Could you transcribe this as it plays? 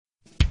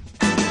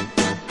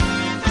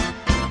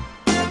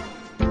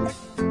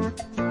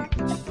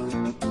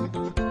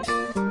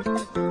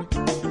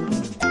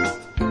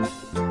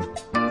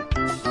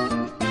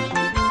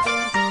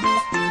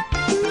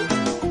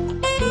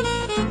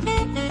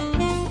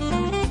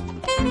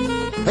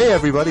Hey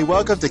everybody,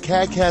 welcome to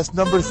CADcast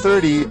number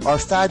 30, our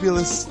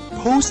fabulous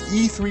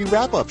post-E3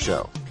 wrap-up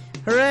show.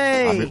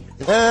 Hooray!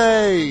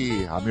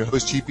 I'm your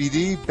host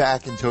GPD,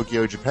 back in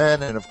Tokyo,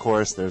 Japan, and of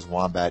course there's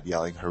Wombat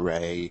yelling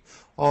hooray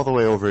all the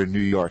way over in New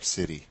York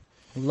City.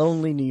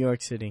 Lonely New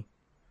York City.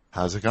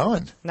 How's it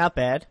going? Not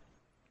bad.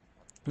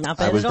 Not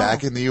bad at all. I was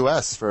back in the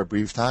US for a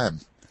brief time.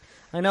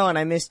 I know, and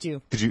I missed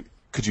you.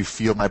 Could you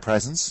feel my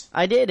presence?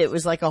 I did. It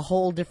was like a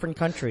whole different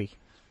country.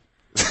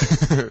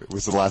 It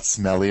was a lot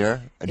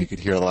smellier, and you could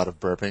hear a lot of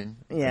burping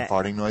and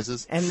farting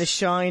noises. And the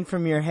shine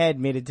from your head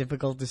made it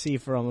difficult to see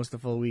for almost a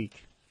full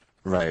week.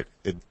 Right.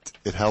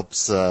 It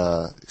helps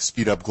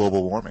speed up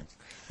global warming.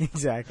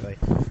 Exactly.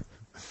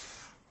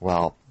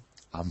 Well,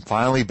 I'm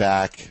finally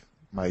back.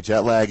 My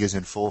jet lag is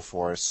in full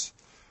force,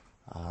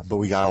 but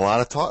we got a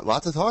lot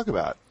to talk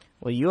about.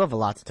 Well, you have a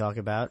lot to talk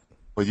about.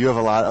 Well, you have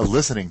a lot of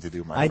listening to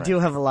do, my friend. I do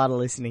have a lot of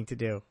listening to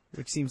do,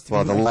 which seems to be...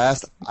 Well,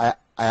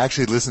 I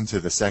actually listened to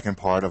the second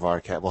part of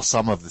our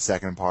some of the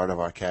second part of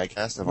our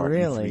CADcast, of our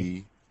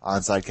E3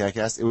 on-site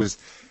CADcast. It was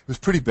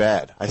pretty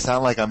bad. I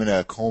sound like I'm in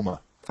a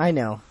coma. I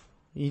know.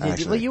 You did.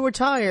 Actually. Well, you were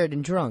tired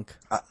and drunk.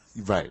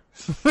 Right.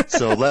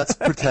 So let's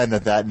pretend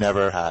that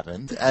never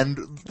happened.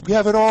 And we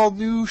have an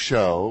all-new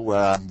show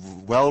where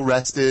I'm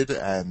well-rested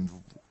and,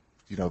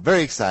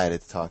 very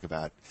excited to talk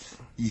about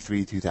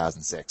E3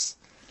 2006.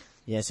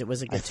 Yes, it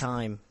was a good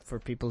time for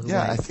people who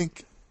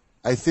went.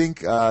 I think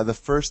the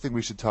first thing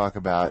we should talk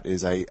about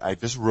is I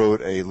just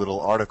wrote a little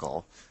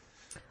article.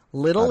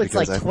 It's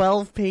like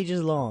 12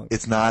 pages long.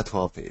 It's not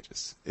 12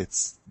 pages.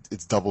 It's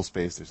double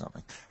spaced or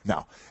something.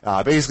 No.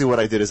 Basically what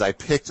I did is I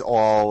picked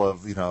all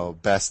of,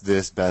 best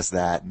this, best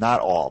that, not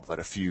all, but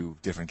a few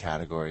different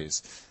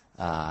categories,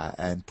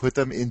 and put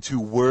them into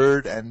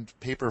Word and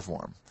paper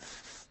form.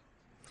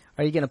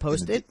 Are you going to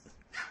post it?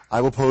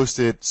 I will post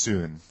it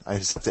soon. I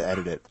just have to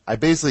edit it. I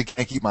basically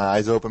can't keep my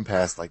eyes open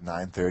past like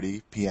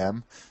 9:30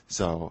 p.m.,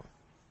 so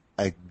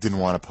I didn't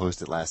want to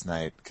post it last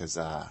night because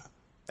I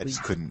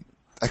just couldn't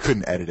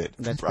edit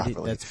it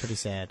properly. That's pretty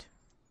sad.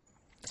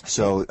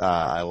 So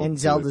I will. And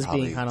Zelda's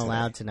being kind of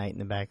loud tonight in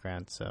the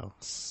background, so.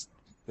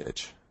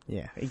 Bitch.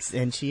 Yeah,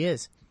 and she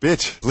is.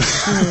 Bitch.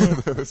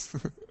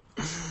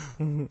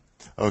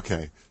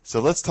 Okay, so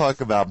let's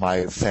talk about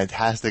my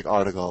fantastic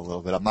article a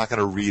little bit. I'm not going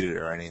to read it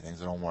or anything,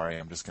 so don't worry.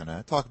 I'm just going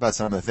to talk about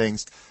some of the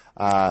things.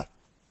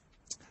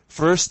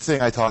 First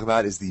thing I talk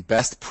about is the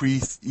best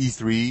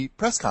pre-E3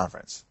 press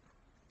conference.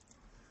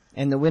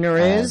 And the winner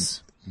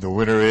is? The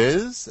winner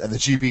is, and the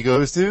GP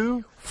goes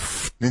to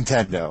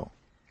Nintendo,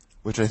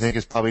 which I think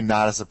is probably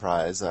not a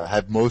surprise.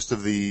 Have most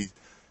of the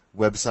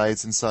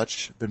websites and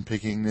such been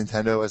picking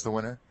Nintendo as the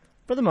winner?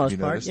 For the most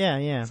part,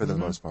 yeah. For the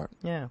most part.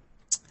 Yeah.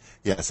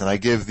 Yes, and I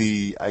give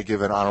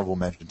an honorable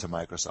mention to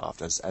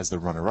Microsoft as the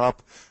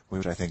runner-up,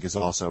 which I think is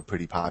also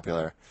pretty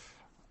popular.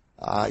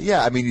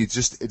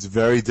 It's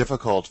very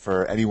difficult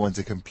for anyone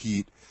to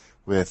compete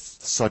with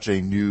such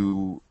a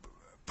new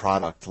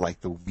product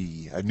like the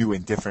Wii, a new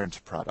and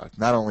different product.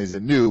 Not only is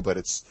it new, but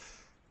it's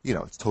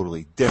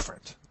totally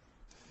different.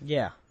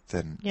 Yeah.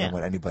 Than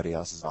what anybody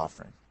else is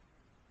offering.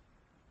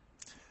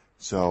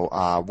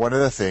 So one of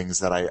the things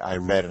that I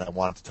read and I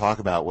wanted to talk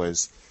about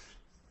was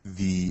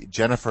the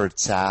Jennifer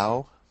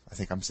Tsao, I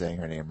think I'm saying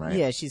her name right.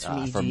 Yeah, she's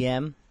from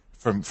EGM.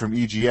 From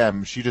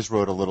EGM, she just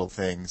wrote a little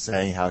thing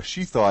saying how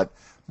she thought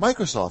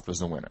Microsoft was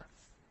the winner.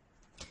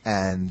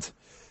 And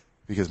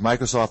because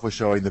Microsoft was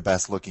showing the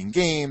best looking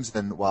games,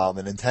 and while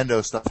the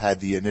Nintendo stuff had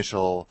the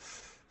initial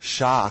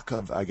shock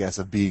of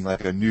being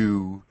like a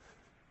new,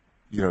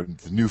 the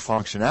new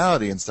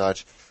functionality and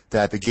such,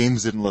 that the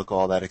games didn't look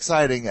all that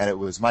exciting, and it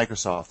was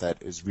Microsoft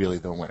that is really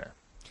the winner.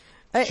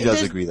 She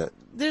does agree that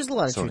there's a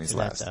lot of truth Sony's to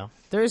last. that, though.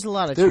 There is a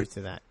lot of truth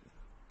to that.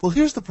 Well,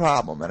 here's the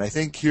problem, and I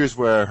think here's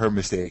where her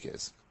mistake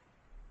is.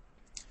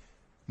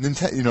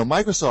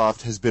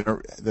 Microsoft has been,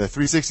 the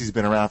 360 has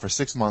been around for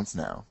 6 months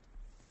now,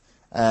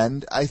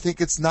 and I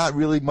think it's not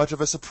really much of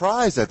a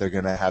surprise that they're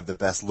going to have the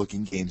best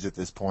looking games at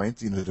this point.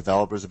 The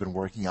developers have been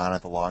working on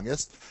it the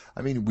longest.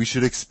 I mean, we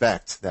should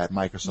expect that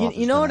Microsoft.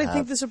 You know what I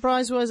think the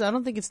surprise was? I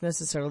don't think it's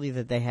necessarily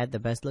that they had the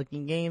best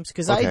looking games,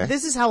 because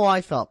this is how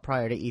I felt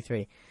prior to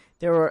E3.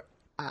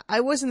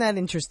 I wasn't that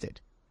interested.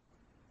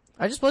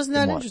 I just wasn't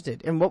that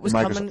interested in what was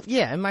coming.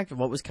 Yeah, in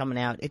what was coming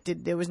out. They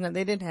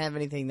didn't have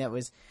anything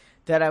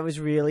that I was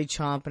really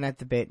chomping at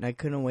the bit, and I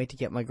couldn't wait to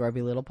get my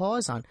grubby little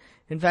paws on.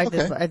 In fact,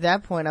 at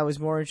that point, I was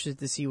more interested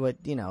to see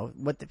what the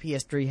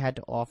PS3 had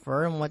to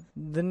offer and what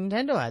the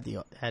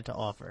Nintendo had to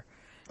offer.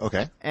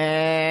 Okay.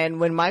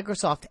 And when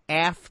Microsoft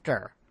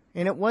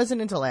and it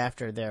wasn't until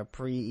after their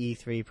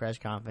pre-E3 press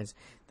conference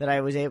that I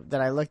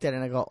looked at it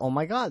and I go, oh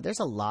my god, there's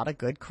a lot of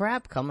good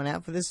crap coming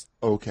out for this.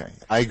 Okay,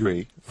 I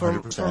agree.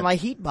 100%. For my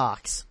heat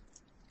box.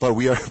 But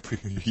we are for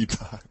your heat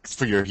box,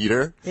 for your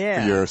heater, for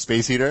your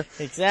space heater.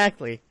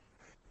 Exactly.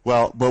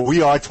 Well, but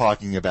we are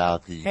talking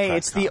about the. Hey,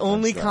 it's the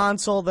only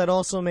console that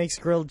also makes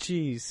grilled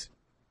cheese.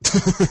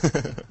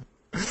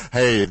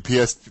 Hey, the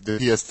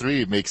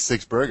PS3 makes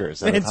 6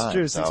 burgers at a time. It's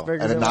true, 6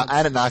 burgers.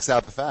 And it knocks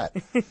out the fat.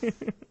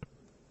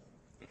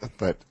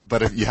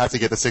 But if you have to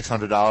get the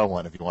 $600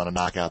 one if you want to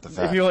knock out the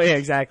fat. Yeah,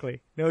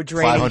 exactly. No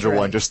draining. $500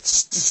 one just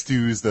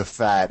stews the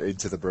fat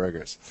into the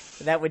burgers.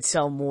 That would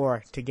sell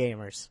more to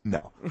gamers.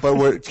 No,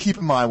 but keep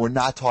in mind we're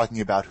not talking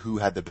about who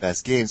had the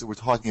best games. We're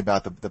talking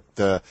about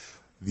the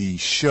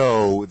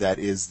show that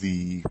is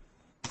the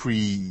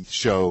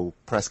pre-show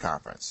press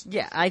conference.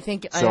 Yeah, I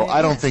think. So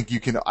I don't think you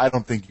can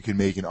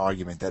make an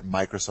argument that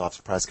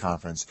Microsoft's press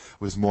conference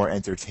was more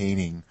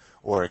entertaining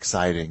or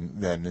exciting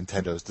than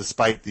Nintendo's,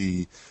 despite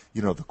the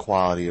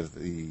quality of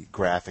the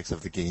graphics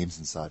of the games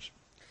and such.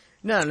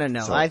 No.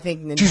 So, I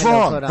think Nintendo she's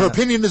wrong. Her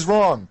opinion is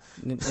wrong.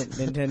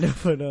 Nintendo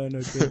put on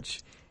a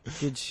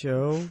good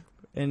show,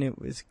 and it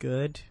was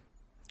good.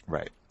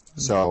 Right.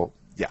 So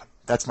yeah,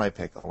 that's my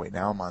pick. Oh wait,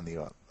 now I'm on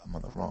the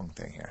wrong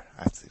thing here.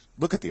 I have to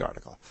look at the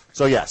article.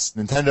 So yes,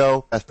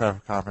 Nintendo best press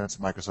conference,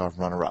 Microsoft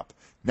runner-up.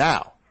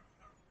 Now,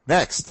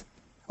 next.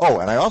 Oh,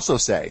 and I also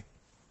say,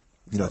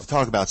 to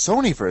talk about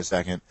Sony for a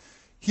second.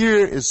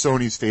 Here is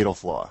Sony's fatal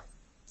flaw.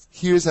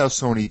 Here's how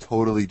Sony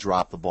totally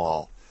dropped the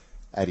ball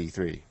at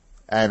E3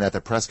 and at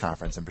the press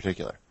conference in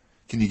particular.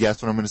 Can you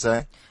guess what I'm going to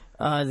say?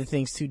 The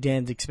thing's too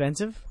damned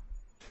expensive.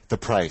 The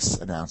price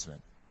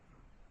announcement.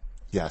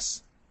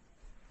 Yes.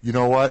 You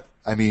know what?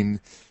 I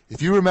mean,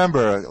 if you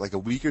remember, like a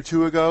week or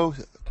two ago,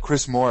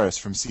 Chris Morris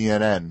from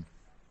CNN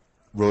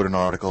wrote an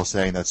article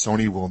saying that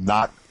Sony will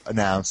not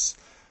announce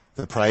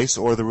the price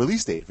or the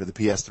release date for the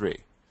PS3.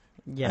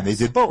 Yes. And they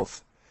did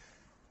both.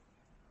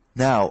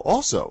 Now,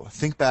 also,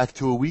 think back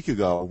to a week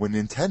ago when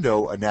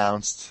Nintendo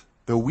announced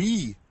the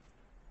Wii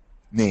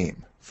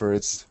name for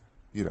its,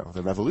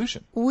 the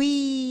Revolution.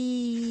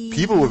 Wii.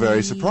 People were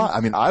very surprised. I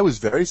mean, I was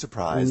very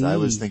surprised. Wii. I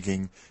was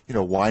thinking,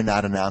 why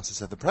not announce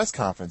this at the press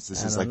conference?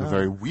 This is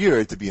very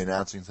weird to be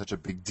announcing such a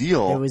big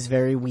deal. It was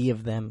very Wii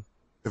of them.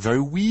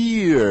 Very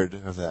weird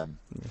of them.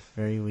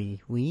 Very Wii.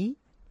 Wii?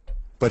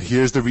 But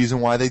here's the reason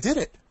why they did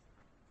it.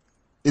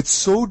 It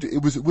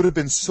would have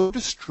been so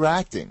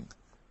distracting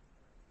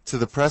to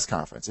the press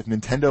conference if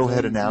Nintendo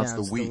had announced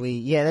the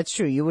Wii. Yeah, that's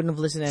true. You wouldn't have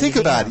listened to anything else.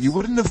 Think about it. You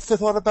wouldn't have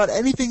thought about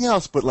anything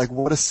else but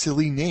what a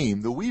silly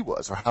name the Wii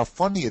was or how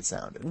funny it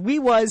sounded. Wii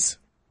was.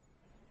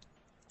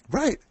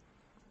 Right.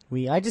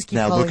 Wii. I just keep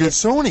Now look at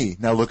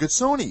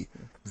Sony.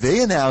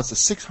 They announced a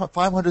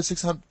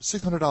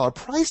 $600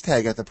 price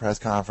tag at the press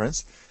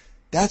conference.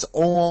 That's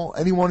all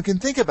anyone can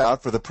think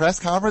about for the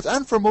press conference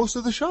and for most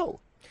of the show.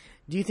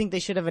 Do you think they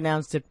should have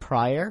announced it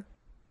prior?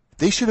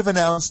 They should have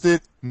announced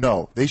it.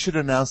 No, they should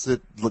have announced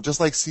it just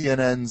like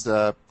CNN's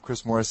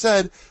Chris Morris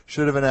said.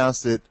 Should have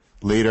announced it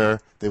later.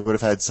 They would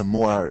have had some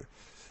more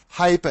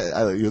hype.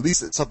 At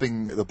least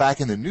something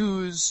back in the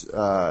news.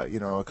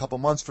 A couple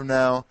months from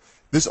now.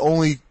 This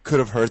only could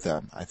have hurt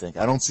them. I think.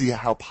 I don't see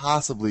how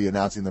possibly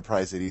announcing the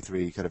price at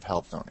E3 could have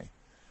helped Sony.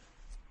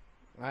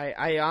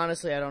 I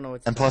honestly don't know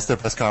what's. And plus, their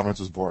press conference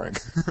was boring.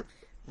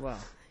 Well.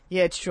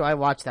 Yeah, it's true. I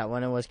watched that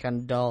one. It was kind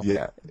of dull.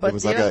 Yeah, but it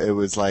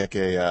was like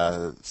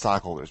a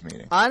stockholders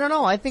meeting. I don't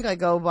know. I think I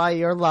go by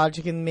your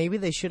logic, and maybe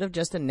they should have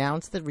just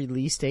announced the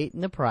release date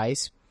and the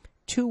price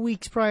 2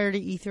 weeks prior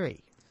to E3.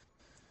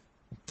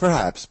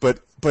 Perhaps, but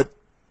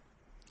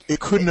it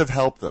couldn't have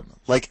helped them.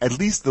 Like at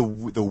least the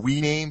Wii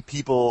name,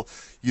 people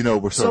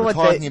were sort of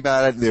talking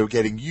about it. They were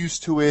getting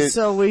used to it.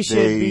 So we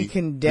should be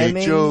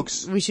condemning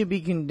jokes. We should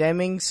be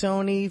condemning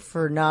Sony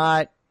for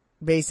not.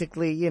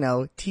 Basically,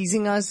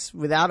 teasing us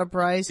without a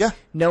price,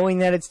 knowing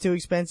that it's too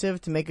expensive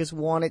to make us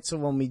want it, so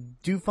when we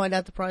do find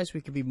out the price,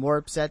 we could be more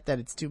upset that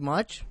it's too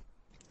much.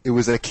 It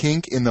was a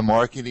kink in the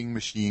marketing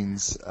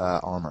machine's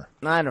armor.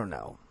 I don't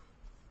know.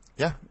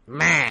 Yeah.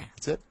 Meh.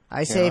 That's it.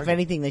 I say, if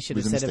anything, they should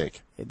have said it.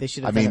 They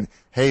should have.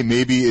 Hey,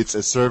 maybe it's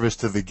a service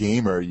to the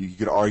gamer. You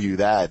could argue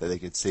that they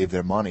could save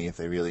their money if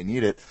they really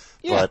need it.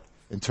 Yeah. But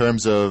in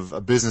terms of a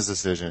business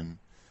decision,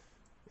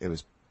 it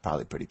was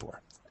probably pretty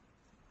poor.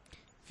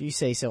 If you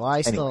say so,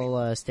 I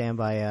still stand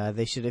by.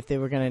 They should, if they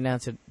were going to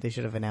announce it, they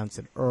should have announced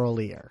it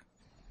earlier.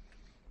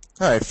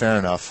 All right, fair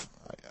enough.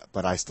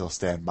 But I still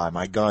stand by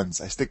my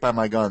guns. I stick by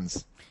my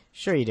guns.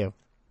 Sure, you do.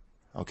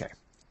 Okay.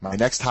 My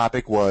next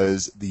topic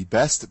was the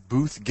best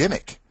booth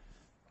gimmick.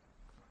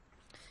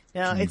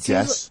 Now it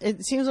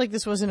seems like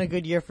this wasn't a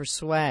good year for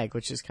swag,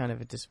 which is kind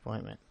of a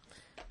disappointment.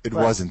 It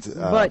wasn't.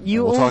 But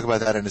we'll talk about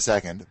that in a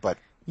second. But.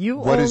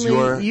 You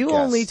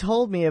only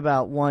told me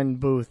about one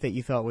booth that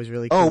you thought was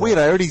really cool. Oh, wait,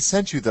 I already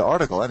sent you the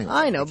article anyway.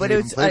 I know, but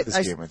it's I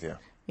this game with you.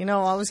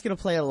 I was going to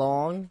play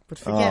along, but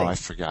forget it. Oh, I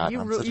forgot.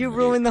 You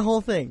ruined the whole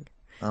thing.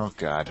 Oh,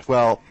 God.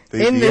 Well,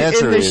 the answer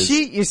is... In the is,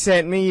 sheet you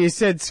sent me, you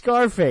said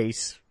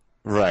Scarface.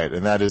 Right,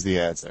 and that is the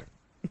answer.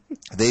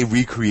 They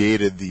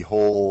recreated the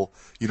whole,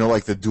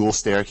 like the dual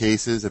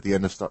staircases at the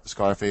end of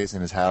Scarface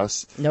in his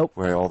house? Nope.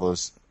 Where all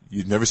those...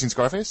 You've never seen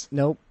Scarface?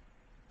 Nope.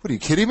 What, are you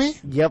kidding me?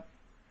 Yep.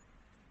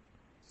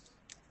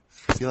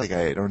 I feel like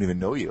I don't even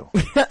know you.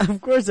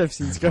 Of course I've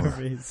seen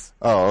Scarface.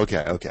 Oh,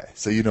 okay.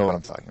 So you know what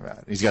I'm talking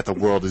about. He's got the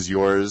World Is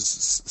Yours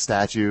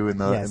statue in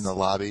the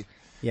lobby.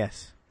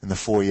 Yes. In the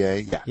foyer.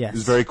 Yeah. Yes. It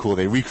was very cool.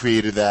 They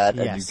recreated that,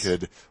 and you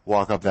could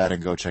walk up that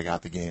and go check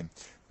out the game.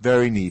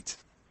 Very neat.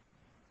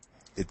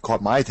 it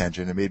caught my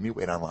attention and made me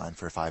wait online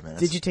for 5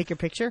 minutes. Did you take your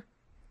picture?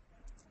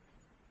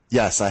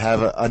 Yes, I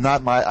have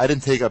I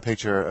didn't take a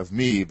picture of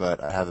me,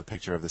 but I have a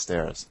picture of the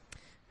stairs.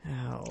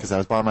 Oh. Because I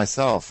was by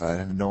myself. I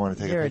had no one to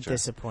take a picture. You're a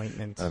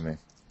disappointment. Of me.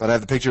 But I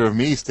have the picture of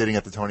me sitting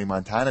at the Tony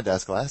Montana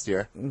desk last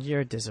year. You're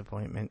a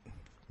disappointment.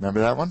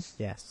 Remember that one?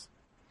 Yes.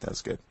 That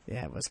was good.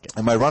 Yeah, it was good.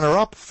 And my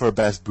runner-up for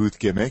best booth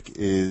gimmick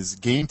is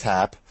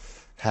GameTap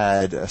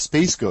had a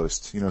Space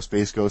Ghost. You know,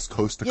 Space Ghost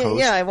Coast to Coast?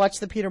 Yeah, I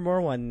watched the Peter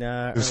Moore one.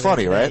 It was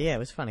funny, right? Yeah, it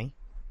was funny.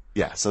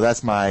 Yeah, so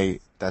that's my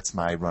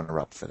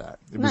runner-up for that.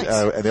 Nice.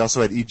 And they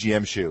also had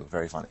EGM Shoe.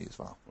 Very funny as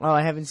well. Oh,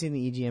 I haven't seen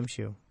the EGM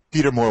Shoe.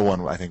 Peter Moore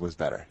one, I think, was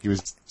better.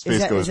 Space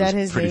Ghost is that was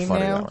his pretty name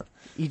funny, now? that one.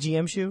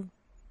 EGM Shoe?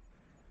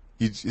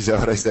 Is that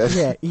what I said?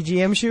 Yeah,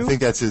 EGM Shoe? I think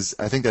that's his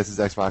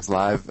Xbox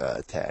Live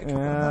tag. Oh,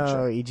 I'm not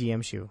sure.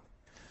 EGM Shoe.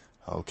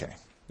 Okay.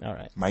 All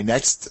right. My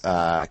next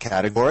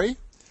category,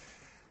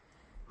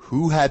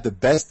 who had the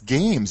best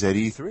games at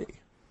E3?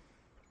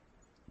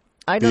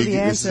 I know the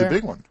answer. This is a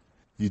big one.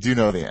 You do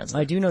know the answer.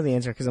 I do know the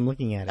answer because I'm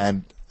looking at it.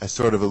 And I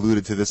sort of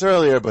alluded to this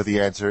earlier, but the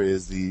answer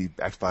is the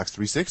Xbox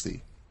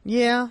 360.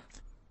 Yeah.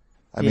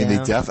 I mean,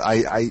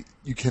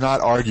 you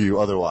cannot argue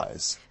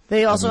otherwise.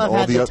 They also have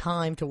had the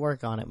time to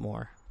work on it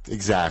more.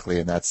 Exactly,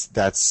 and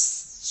that's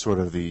sort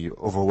of the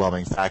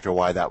overwhelming factor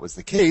why that was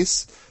the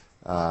case.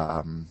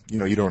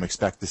 You don't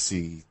expect to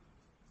see,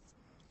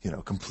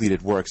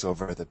 completed works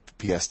over the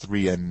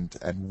PS3 and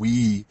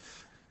Wii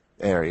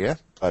area,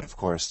 but of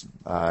course,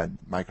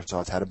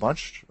 Microsoft had a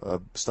bunch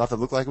of stuff that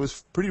looked like it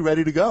was pretty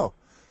ready to go.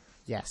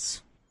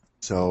 Yes.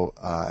 So,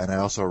 and I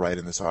also write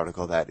in this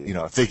article that,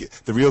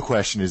 the real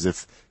question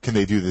is can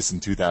they do this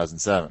in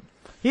 2007?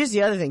 Here's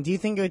the other thing. Do you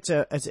think it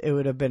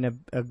would have been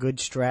a good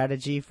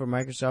strategy for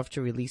Microsoft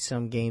to release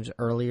some games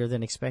earlier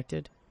than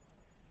expected?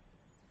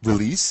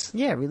 Release?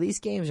 Yeah, release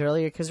games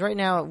earlier. Because right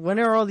now, when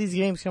are all these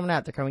games coming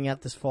out? They're coming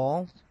out this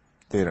fall?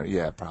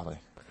 Yeah, probably.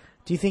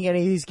 Do you think any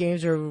of these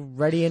games are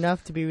ready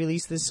enough to be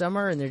released this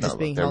summer, and they're just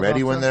being held off? They're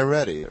ready when they're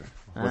ready.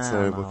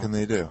 What can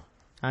they do?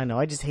 I know.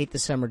 I just hate the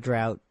summer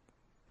drought.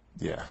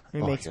 Yeah.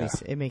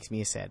 It makes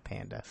me a sad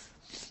panda.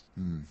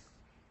 Mm.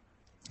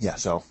 Yeah,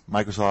 so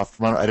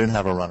Microsoft, I didn't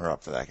have a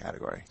runner-up for that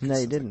category. No,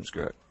 you didn't.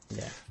 Screw it.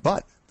 Yeah.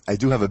 But I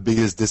do have a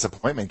biggest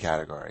disappointment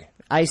category.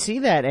 I see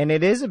that, and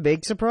it is a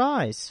big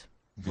surprise.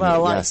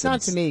 Well, yes, it's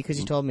not to me because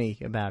you told me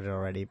about it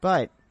already,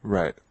 but...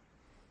 Right.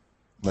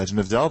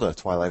 Legend of Zelda,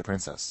 Twilight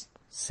Princess.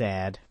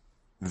 Sad.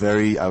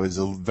 I was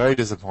very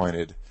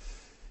disappointed.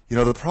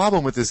 The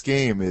problem with this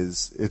game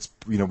is it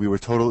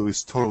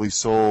was totally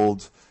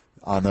sold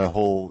on the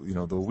whole, the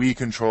Wii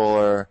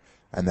controller,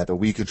 and that the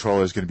Wii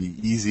controller is going to be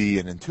easy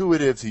and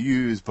intuitive to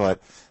use, but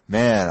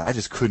man, I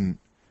just couldn't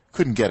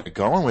get it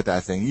going with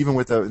that thing, even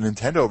with the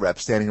Nintendo rep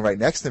standing right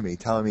next to me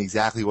telling me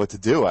exactly what to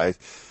do. It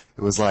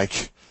was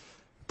like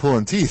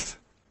pulling teeth.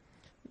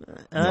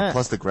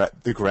 Plus the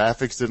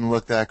graphics didn't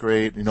look that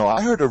great.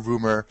 I heard a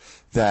rumor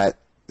that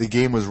the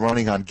game was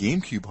running on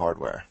GameCube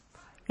hardware.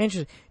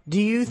 Interesting.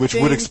 Which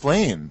would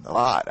explain a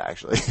lot,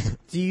 actually.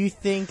 Do you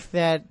think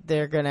that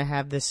they're going to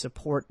have this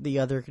support the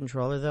other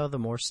controller, though, the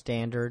more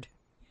standard?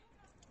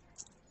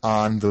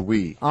 On the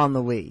Wii. On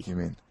the Wii. You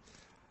mean?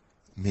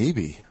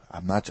 Maybe. I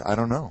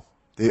don't know.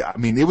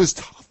 It was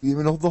tough.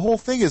 The whole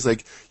thing is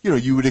like,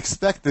 you would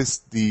expect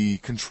the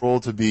control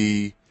to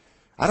be,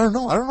 I don't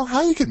know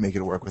how you could make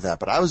it work with that,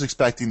 but I was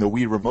expecting the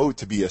Wii remote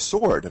to be a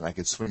sword and I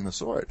could swing the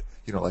sword,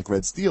 like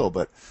Red Steel,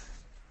 but.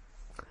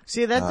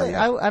 See,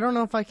 I don't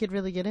know if I could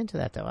really get into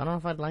that, though. I don't know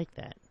if I'd like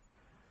that.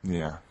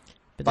 Yeah.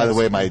 By the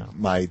way,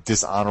 my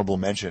dishonorable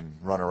mention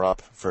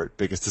runner-up for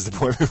biggest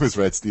disappointment was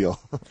Red Steel.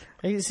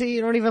 See,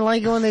 you don't even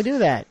like it when they do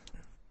that.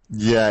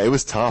 Yeah, it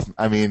was tough.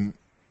 The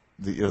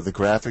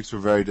graphics were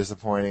very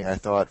disappointing, I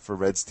thought, for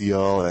Red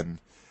Steel, and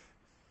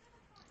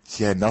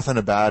nothing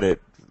about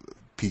it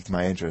piqued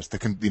my interest.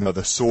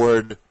 The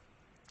sword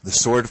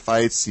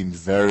fights seemed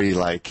very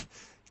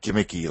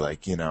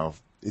gimmicky,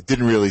 it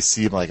didn't really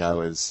seem like I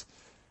was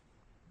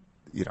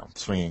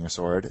swinging a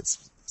sword. It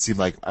seemed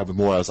like I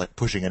was like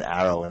pushing an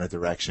arrow in a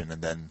direction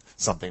and then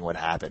something would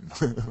happen,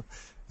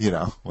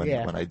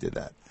 when I did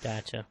that.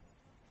 Gotcha.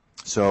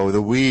 So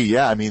the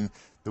Wii,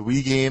 the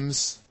Wii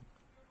games,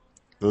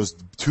 those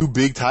two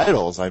big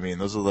titles,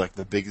 those are like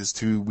the biggest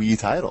two Wii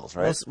titles,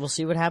 right? We'll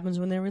see what happens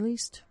when they're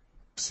released.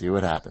 See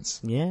what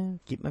happens. Yeah,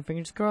 keep my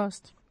fingers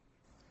crossed.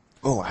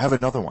 Oh, I have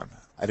another one.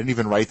 I didn't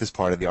even write this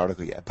part of the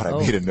article yet, but I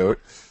made a note.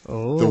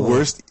 Oh.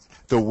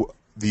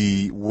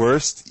 The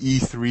worst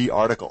E3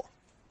 article.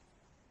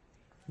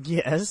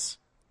 Yes.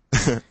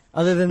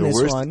 Other than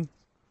this one.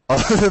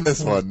 Other than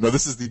this one. No,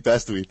 this is the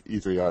best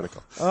E3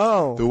 article.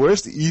 Oh. The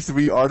worst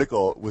E3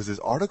 article was this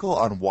article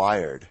on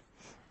Wired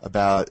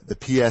about the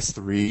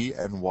PS3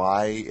 and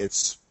why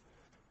it's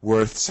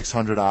worth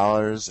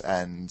 $600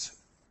 and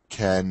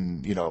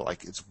can,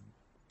 it's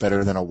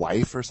better than a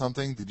wife or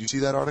something. Did you see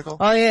that article?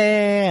 Oh,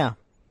 yeah.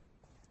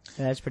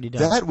 That's pretty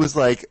dumb. That was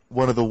like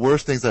one of the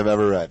worst things I've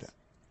ever read.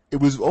 It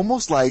was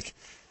almost like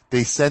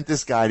they sent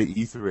this guy to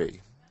E3.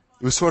 It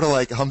was sort of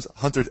like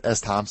Hunter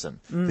S. Thompson.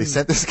 They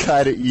sent this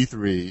guy to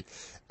E3,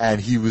 and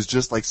he was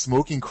just like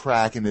smoking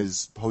crack in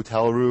his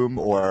hotel room,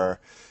 or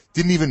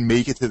didn't even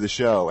make it to the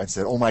show, and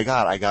said, "Oh my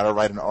God, I got to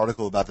write an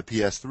article about the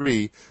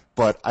PS3,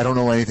 but I don't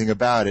know anything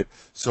about it.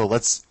 So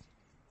let's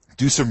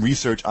do some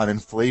research on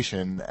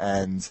inflation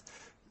and,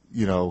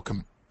 you know,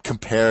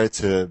 compare it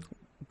to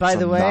By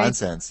the way,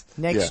 nonsense."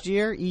 Next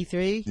year,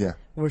 E3, yeah,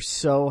 we're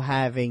so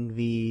having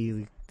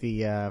the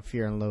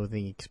Fear and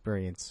Loathing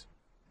experience.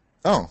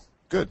 Oh,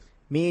 good.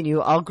 Me and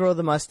you, I'll grow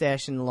the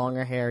mustache and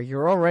longer hair.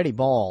 You're already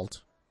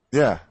bald.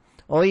 Yeah.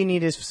 All you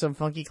need is some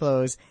funky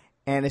clothes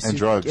and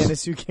drugs. And a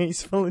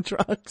suitcase full of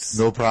drugs.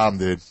 No problem,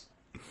 dude.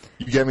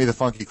 You get me the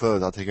funky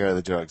clothes, I'll take care of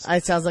the drugs.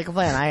 It sounds like a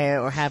plan.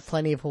 I have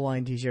plenty of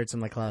Hawaiian t-shirts in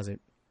my closet.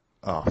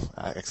 Oh,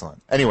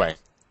 excellent. Anyway,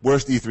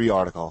 worst E3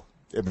 article.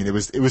 I mean, it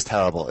was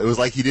terrible. It was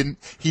like he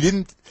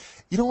didn't,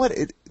 you know what?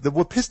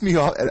 What pissed me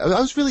off, I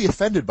was really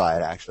offended by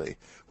it, actually.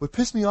 What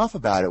pissed me off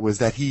about it was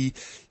that he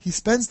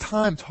spends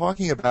time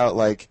talking about,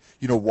 like,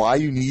 you know, why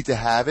you need to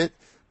have it,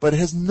 but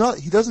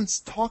he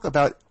doesn't talk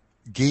about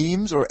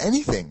games or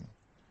anything.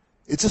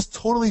 It just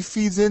totally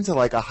feeds into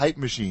like a hype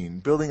machine,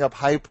 building up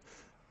hype,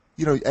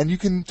 you know, and you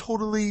can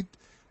totally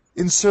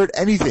insert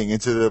anything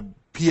into the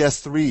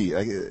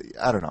PS3.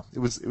 I don't know. It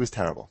was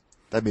terrible.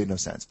 That made no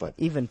sense, but.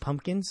 Even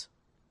pumpkins?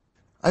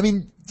 I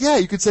mean, yeah,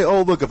 you could say,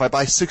 oh, look, if I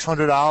buy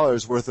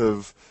 $600 worth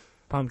of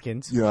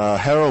pumpkins,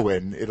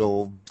 heroin,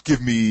 it'll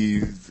give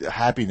me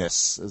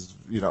happiness, as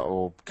you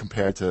know,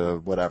 compared to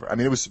whatever. I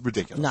mean, it was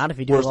ridiculous. Not if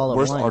you do it all at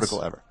once. Worst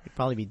article ever. You'd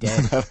probably be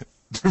dead.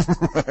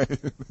 Right.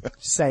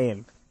 Just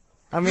saying.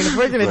 I mean, if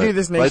we're going to do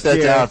this next year. Write that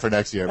year. down for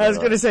next year. I was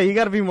going to say, you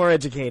got to be more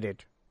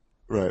educated.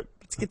 Right.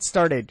 Let's get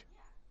started.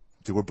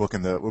 Dude, we're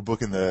booking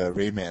the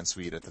Rain Man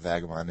suite at the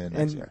Vagabond Inn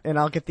next year. And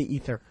I'll get the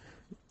ether.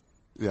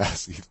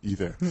 Yes,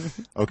 ether.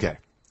 Okay.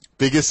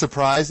 Biggest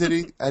surprise at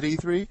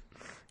E3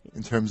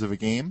 in terms of a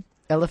game?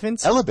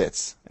 Elephants?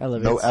 Elebits.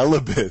 No,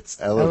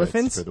 Elebits.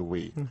 Elephants? For the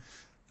Wii.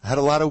 I had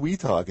a lot of Wii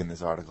talk in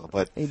this article,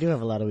 but you do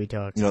have a lot of Wii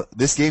talk. You know,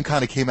 this game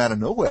kind of came out of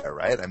nowhere,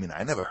 right? I mean,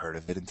 I never heard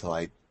of it until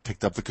I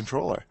picked up the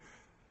controller.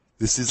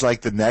 This is like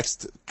the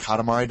next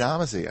Katamari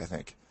Damacy, I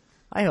think.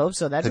 I hope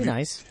so. That'd be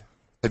nice.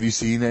 Have you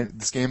seen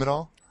this game at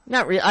all?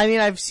 Not really. I mean,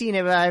 I've seen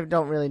it, but I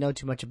don't really know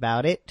too much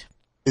about it.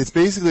 It's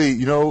basically,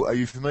 you know, are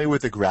you familiar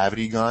with the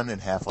gravity gun in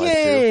Half-Life 2?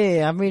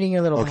 Yeah, I'm reading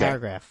a little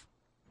paragraph.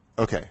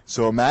 Okay,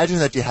 so imagine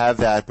that you have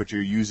that, but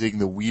you're using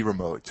the Wii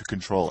remote to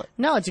control it.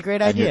 No, it's a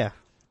great idea.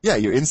 Yeah,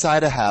 you're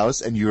inside a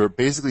house, and you're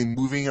basically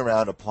moving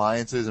around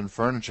appliances and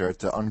furniture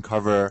to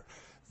uncover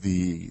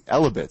the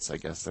Elebits, I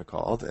guess they're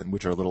called, and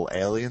which are little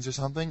aliens or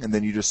something, and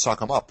then you just suck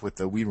them up with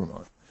the Wii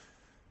remote.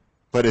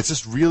 But it's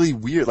just really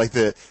weird. Like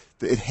it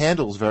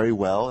handles very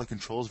well, it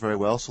controls very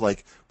well. So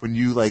like when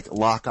you like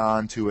lock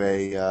on to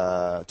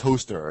a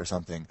toaster or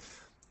something,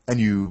 and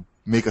you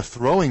make a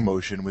throwing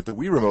motion with the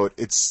Wii remote,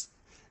 it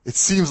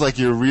seems like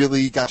you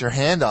really got your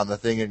hand on the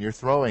thing and you're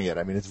throwing it.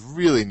 I mean, it's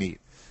really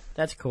neat.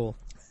 That's cool.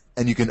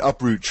 And you can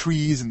uproot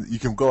trees, and you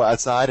can go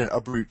outside and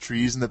uproot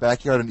trees in the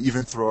backyard and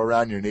even throw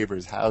around your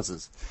neighbors'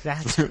 houses.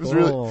 That's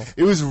cool.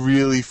 It was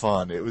really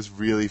fun. It was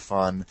really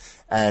fun.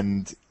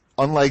 And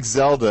unlike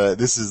Zelda,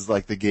 this is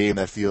like the game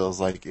that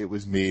feels like it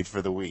was made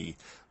for the Wii.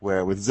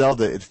 Where with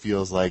Zelda, it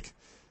feels like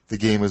the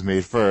game was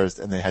made first,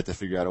 and they had to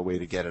figure out a way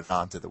to get it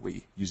onto the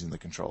Wii using the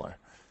controller.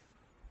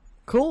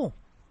 Cool.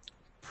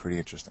 Pretty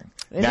interesting.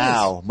 It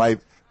now,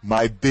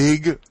 my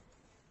big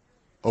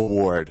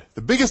award,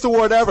 the biggest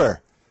award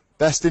ever.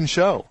 Best in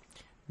Show.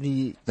 Now, do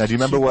you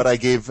remember what I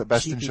gave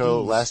Best in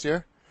Show last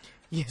year?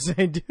 Yes,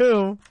 I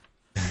do.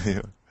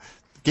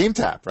 Game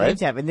Tap, right? Game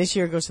Tap, and this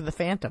year it goes to the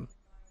Phantom.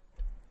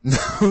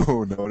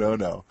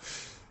 No.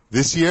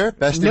 This year,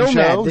 Best Nomad, in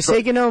Show. The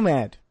Sega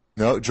Nomad.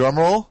 No, drum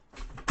roll.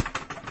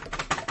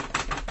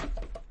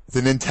 The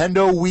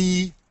Nintendo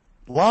Wii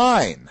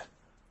line.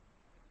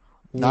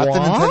 Not the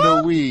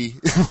Nintendo Wii.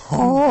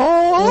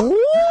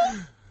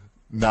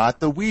 Not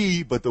the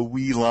Wii, but the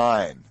Wii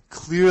line.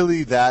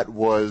 Clearly that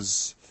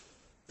was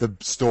the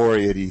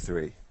story at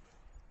E3.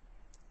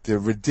 The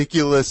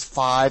ridiculous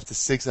 5 to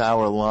 6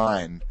 hour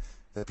line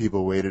that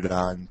people waited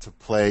on to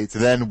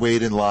then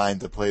wait in line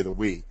to play the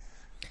Wii.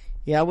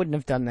 Yeah, I wouldn't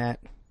have done that.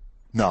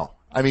 No.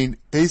 I mean,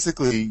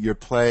 basically you're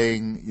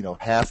playing, you know,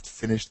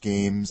 half-finished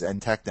games and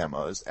tech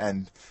demos,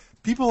 and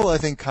people, I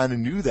think, kind of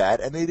knew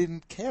that, and they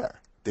didn't care.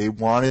 They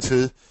ran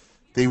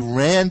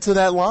to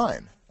that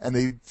line.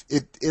 And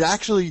it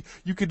actually,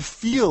 you could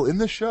feel in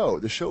the show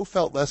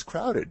felt less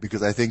crowded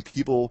because I think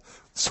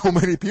so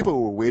many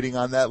people were waiting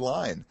on that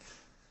line.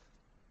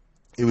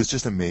 It was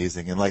just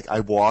amazing. And like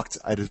I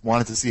just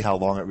wanted to see how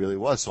long it really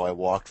was. So I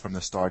walked from the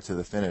start to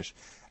the finish,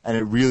 and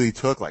it really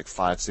took like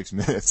 5-6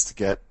 minutes to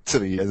get to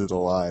the end of the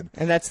line.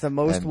 And that's the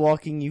most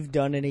walking you've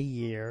done in a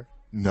year.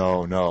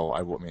 No.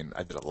 I mean,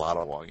 I did a lot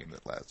of walking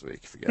last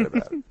week. Forget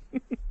about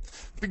it.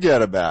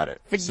 Forget about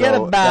it. Forget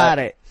about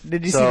it.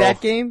 Did you see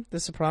that game? The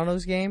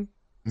Sopranos game?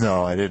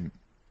 No, I didn't.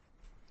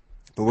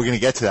 But we're going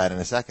to get to that in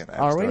a second. I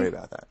have a story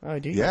about that. Oh,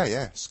 do you?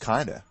 Yeah,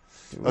 kind of.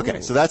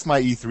 Okay, so that's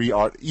my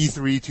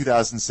E3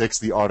 2006,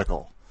 the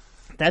article.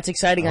 That's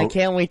exciting. I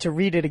can't wait to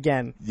read it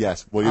again.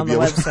 Yes. Well, on the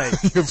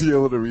website. You'll be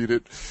able to read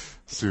it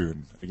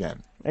soon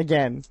again.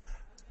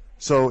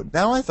 So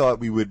now I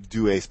thought we would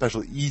do a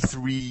special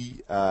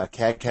E3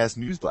 CADcast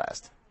News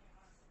Blast.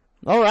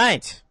 All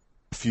right.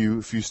 A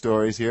few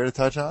stories here to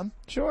touch on.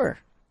 Sure.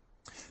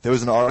 There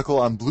was an article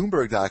on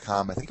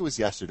Bloomberg.com, I think it was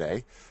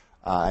yesterday,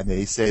 and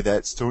they say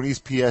that Sony's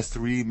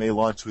PS3 may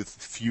launch with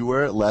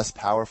fewer, less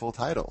powerful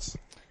titles.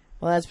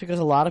 Well, that's because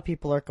a lot of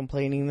people are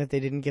complaining that they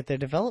didn't get their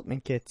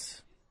development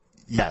kits.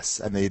 Yes,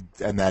 and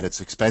that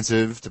it's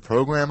expensive to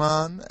program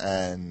on,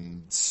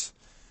 and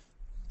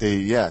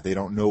they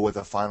don't know what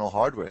the final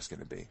hardware is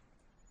going to be.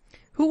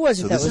 Who was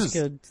it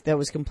that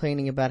was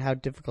complaining about how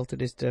difficult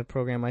it is to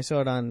program? I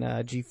saw it on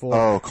G4.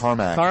 Oh,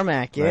 Carmack.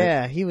 Carmack,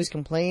 yeah. Right? He was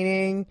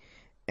complaining,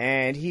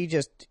 and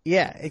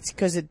it's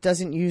because it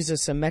doesn't use a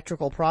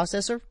symmetrical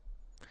processor.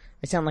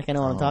 I sound like I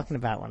know what I'm talking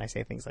about when I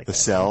say things like that.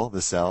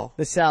 The cell.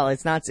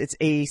 It's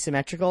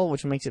asymmetrical,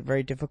 which makes it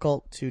very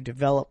difficult to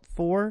develop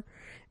for.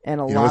 And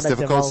you know what's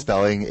difficult?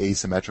 Spelling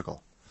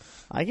asymmetrical.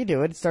 I can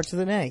do it. It starts with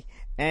an A.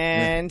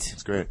 And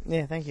that's great.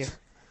 Yeah, thank you.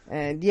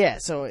 And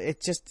so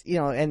it just,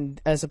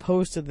 and as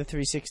opposed to the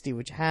 360,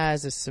 which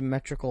has a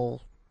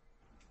symmetrical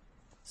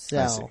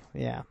cell.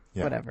 Yeah,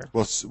 whatever.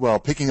 Well,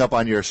 picking up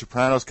on your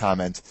Sopranos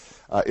comment,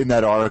 in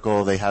that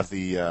article they have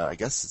I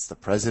guess it's the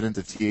president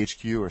of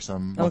THQ or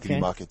some monkey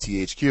muck at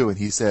THQ, and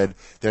he said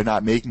they're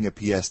not making a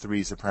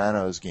PS3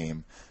 Sopranos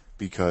game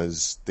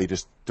because they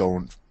just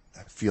don't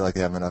feel like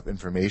they have enough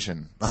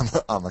information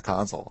on the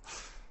console.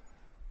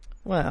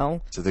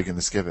 Well, so they're going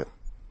to skip it.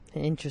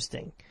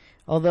 Interesting.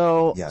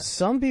 Although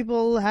some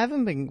people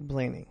haven't been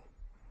complaining.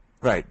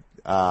 Right.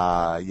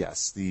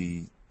 Yes.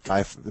 The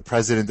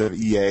president of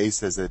EA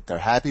says that they're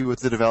happy with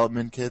the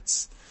development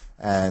kits,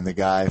 and the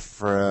guy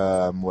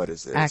from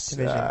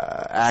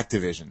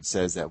Activision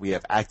says that we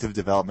have active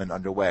development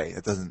underway.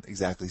 It doesn't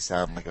exactly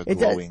sound like a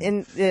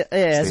glowing.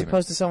 As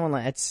opposed to someone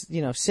like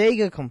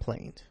Sega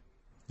complained.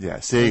 Yeah,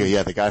 Sega.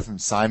 Yeah, the guy from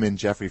Simon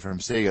Jeffrey from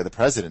Sega, the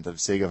president of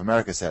Sega of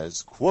America,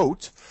 says,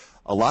 quote,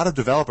 "A lot of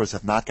developers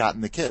have not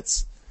gotten the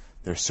kits.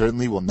 There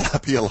certainly will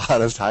not be a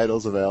lot of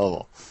titles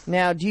available."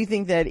 Now, do you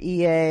think that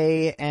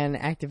EA and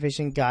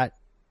Activision got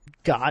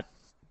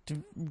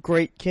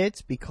great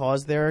kits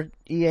because they're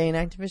EA and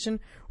Activision,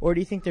 or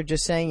do you think they're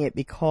just saying it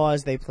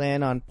because they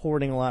plan on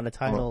porting a lot of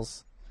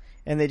titles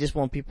and they just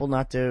want people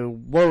not to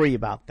worry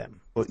about them?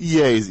 Well,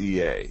 EA is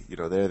EA.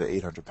 They're the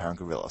 800-pound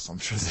gorilla, so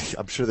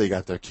I'm sure they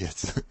got their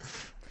kits,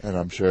 and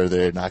I'm sure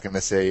they're not going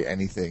to say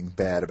anything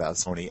bad about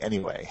Sony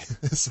anyway.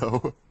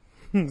 So.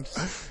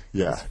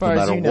 Yeah, no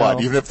matter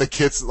what, even if the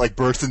kits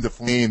burst into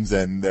flames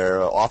and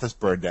their office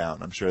burned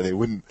down, I'm sure they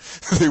wouldn't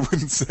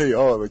say,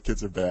 "Oh, the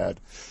kits are bad."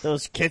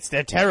 Those kits,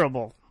 they're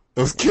terrible.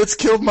 Those kits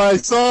killed my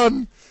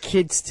son.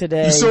 Kids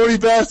today. You Sony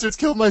bastards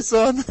killed my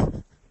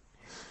son.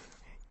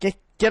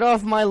 Get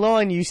off my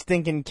lawn, you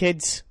stinking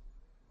kids.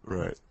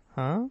 Right.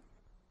 Huh?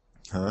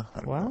 I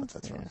don't know if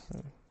that's right.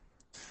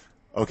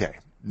 Okay,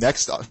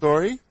 next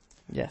story.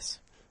 Yes.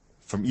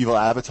 From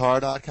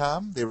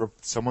EvilAvatar.com,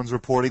 someone's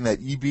reporting that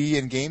EB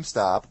and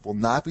GameStop will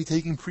not be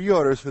taking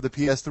pre-orders for the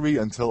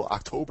PS3 until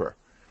October.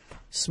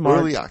 Smart.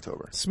 Early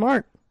October.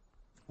 Smart.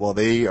 Well,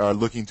 they are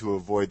looking to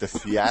avoid the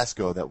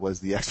fiasco that was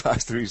the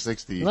Xbox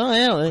 360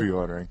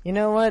 pre-ordering. You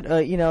know what?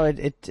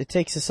 It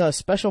takes a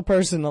special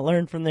person to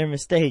learn from their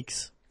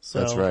mistakes. So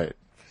that's right.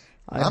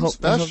 I hope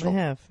they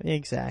have.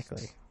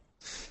 Exactly.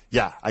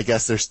 Yeah, I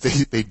guess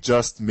they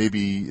just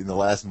maybe in the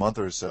last month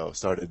or so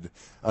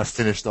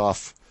finished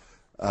off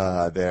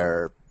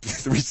their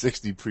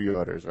 360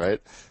 pre-orders,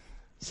 right?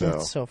 So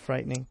that's so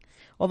frightening.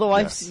 Although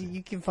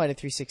you can find a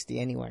 360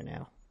 anywhere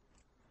now.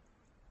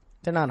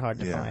 They're not hard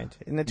to find.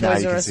 In the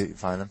Toys R Us,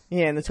 find them.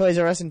 Yeah, in the Toys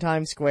R Us in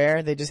Times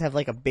Square, they just have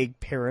a big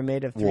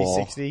pyramid of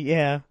 360. Wall.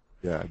 Yeah.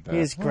 Yeah.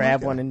 You just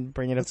grab one and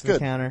bring it up to the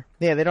counter.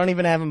 Yeah, they don't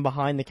even have them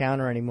behind the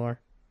counter anymore.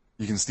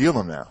 You can steal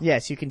them now.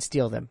 Yes, you can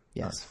steal them.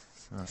 Yes.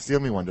 Steal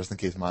me one just in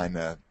case mine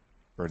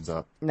burns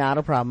up. Not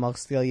a problem. I'll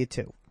steal you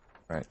two.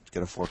 Right,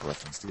 get a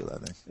forklift and steal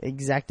that thing.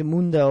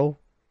 Exactamundo.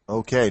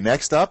 Okay,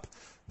 next up,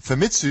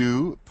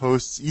 Famitsu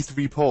posts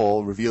E3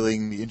 poll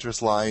revealing the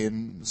interest lie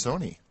in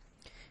Sony.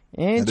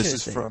 Interesting. And this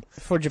is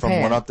for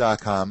Japan. From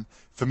OneUp.com.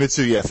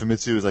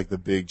 Famitsu is like the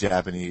big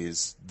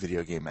Japanese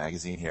video game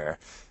magazine here.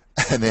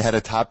 And they had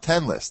a top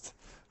 10 list,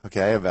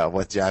 about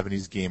what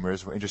Japanese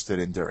gamers were interested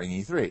in during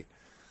E3.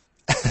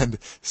 And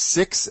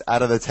 6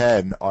 out of the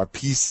 10 are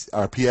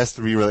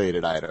PS3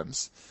 related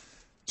items.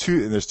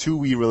 And there's 2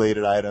 Wii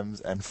related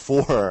items and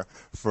 4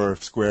 for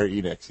Square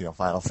Enix,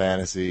 Final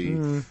Fantasy,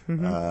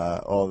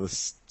 all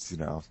this,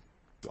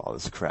 all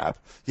this crap.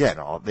 Yeah,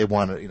 no, they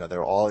want to,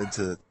 they're all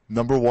into,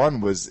 number 1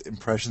 was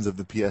impressions of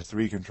the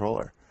PS3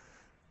 controller.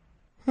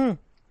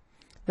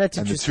 That's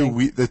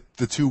interesting. And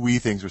the two Wii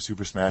things were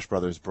Super Smash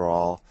Brothers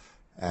Brawl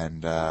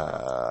and,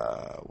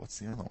 what's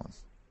the other one?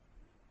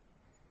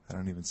 I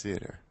don't even see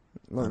it here.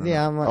 Well,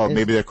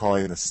 maybe they're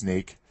calling it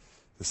the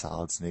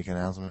Solid Snake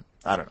announcement.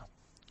 I don't know.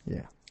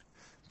 Yeah.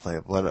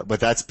 But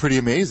that's pretty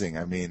amazing.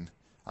 I mean,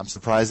 I'm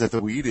surprised that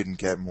the Wii didn't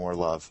get more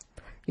love.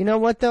 You know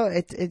what though?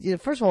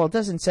 First of all, it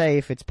doesn't say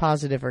if it's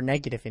positive or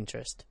negative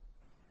interest.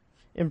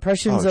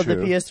 Impressions of the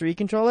PS3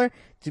 controller.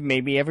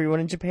 Maybe everyone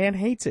in Japan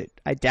hates it.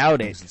 I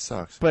doubt it. It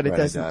sucks. But it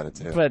doesn't. I doubt it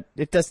too. But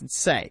it doesn't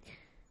say.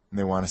 And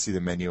they want to see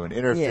the menu and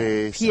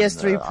interface. Yeah.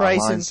 PS3 and price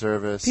online and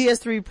service.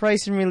 PS3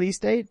 price and release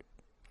date.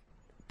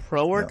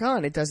 Pro or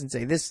con? It doesn't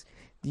say this.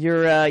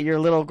 Your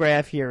little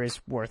graph here is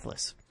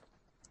worthless.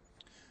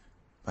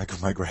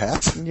 My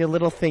graph? Your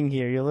little thing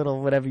here. Your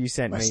little whatever you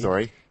sent me. My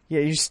story? Yeah,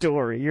 your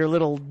story. Your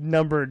little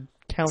numbered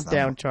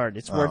countdown chart.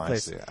 It's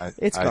worthless.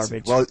 It's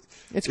garbage. Well,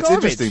 it's garbage.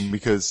 Interesting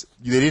because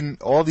they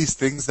didn't all these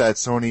things that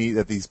Sony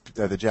that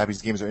the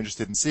Japanese games are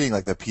interested in seeing,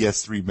 like the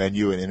PS3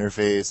 menu and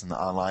interface and the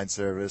online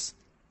service.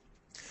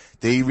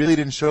 They really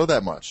didn't show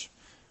that much,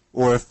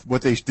 or if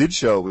what they did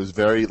show was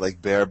very like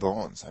bare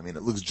bones. I mean,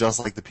 it looks just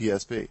like the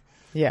PSP.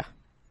 Yeah,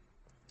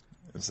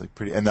 it's like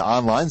pretty. And the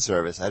online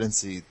service, I didn't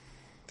see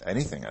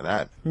anything of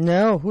that.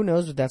 No, who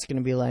knows what that's going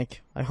to be like?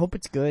 I hope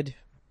it's good.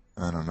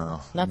 I don't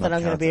know. Not that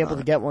I'm going to be able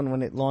to get one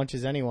when it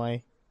launches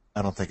anyway.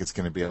 I don't think it's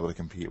going to be able to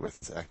compete with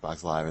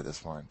Xbox Live at this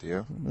point, do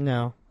you?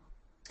 No.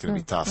 It's going to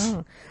be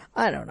tough.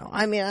 I don't know.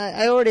 I mean,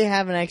 I already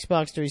have an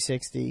Xbox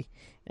 360,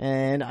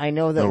 and I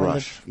know that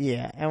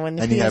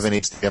and you have an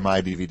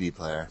HDMI DVD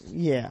player.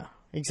 Yeah,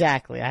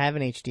 exactly. I have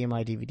an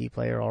HDMI DVD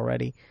player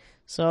already.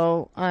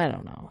 So, I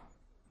don't know.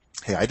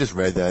 Hey, I just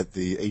read that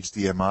the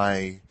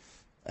HDMI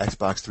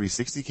Xbox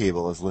 360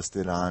 cable is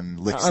listed on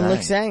Lixang. On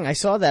Lixang, I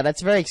saw that.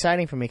 That's very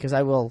exciting for me because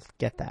I will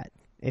get that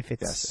if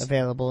it's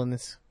available in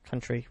this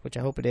country, which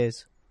I hope it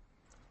is.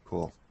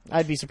 Cool.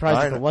 I'd be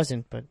surprised if it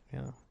wasn't, but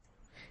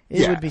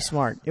it would be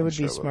smart. It would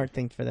be a smart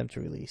thing for them to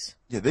release.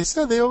 Yeah,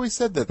 they always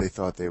said that they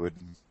thought they would.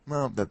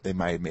 Well, that they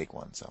might make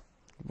one. So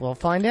we'll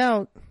find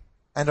out.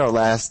 And our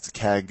last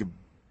CAG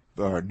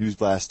or News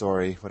Blast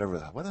story, what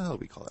the hell do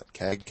we call it?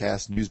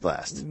 CAGcast News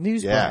Blast.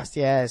 News Blast,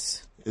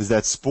 yes. Is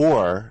that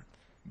Spore?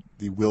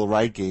 The Will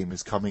Wright game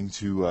is coming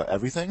to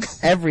everything.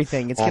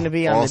 Everything. It's going to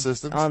be on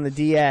the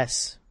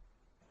DS.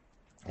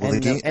 And the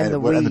Wii. And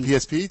the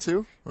PSP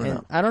too?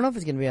 No? I don't know if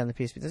it's going to be on the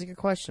PSP. That's a good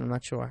question. I'm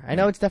not sure. I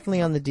know it's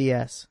definitely on the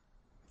DS.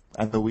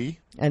 And the Wii?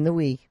 And the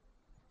Wii.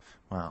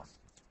 Wow.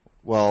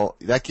 Well,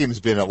 that game's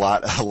been a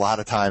lot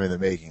of time in the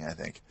making, I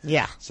think.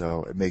 Yeah.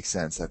 So it makes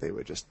sense that they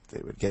would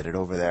get it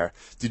over there.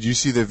 Did you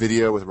see the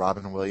video with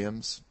Robin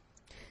Williams?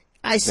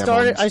 I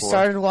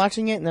started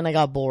watching it and then I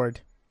got bored.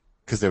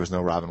 Because there was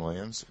no Robin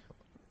Williams?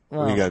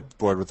 We got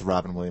bored with the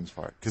Robin Williams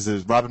part because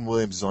Robin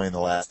Williams is only in the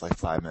last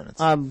 5 minutes.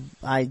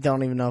 I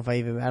don't even know if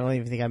I don't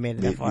even think I made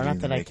it that far. Not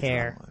that I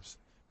care.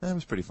 It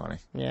was pretty funny.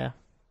 Yeah.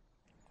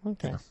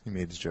 Okay. He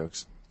made his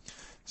jokes.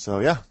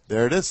 So yeah,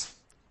 there it is.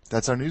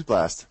 That's our News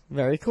Blast.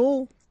 Very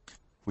cool.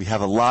 We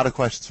have a lot of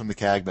questions from the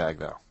CAG bag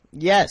though.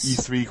 Yes.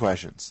 E3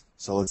 questions.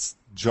 So let's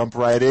jump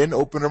right in.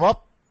 Open them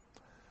up.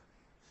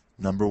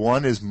 Number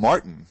 1 is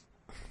Martin.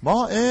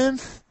 Martin,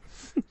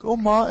 go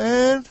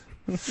Martin.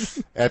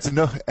 After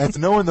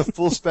knowing the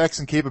full specs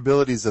and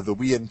capabilities of the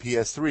Wii and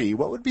PS3,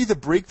 what would be the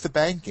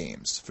break-the-bank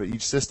games for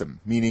each system?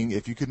 Meaning,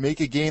 if you could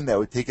make a game that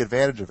would take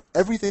advantage of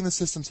everything the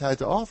systems had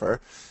to offer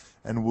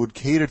and would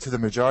cater to the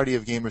majority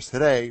of gamers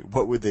today,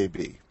 what would they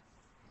be?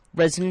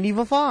 Resident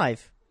Evil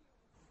 5.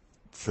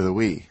 For the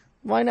Wii.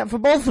 Why not for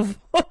both of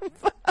them?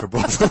 For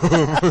both of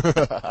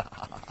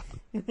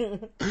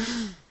them.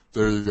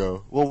 There you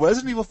go. Well,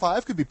 Resident Evil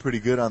 5 could be pretty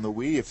good on the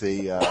Wii if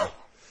they...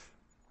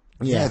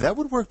 Yeah, that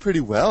would work pretty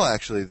well,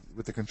 actually,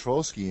 with the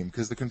control scheme,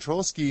 because the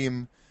control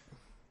scheme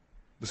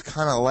was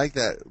kind of like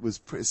that.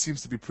 It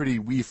seems to be pretty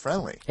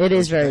Wii-friendly. It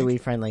is very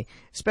Wii-friendly,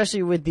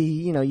 especially with the,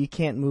 you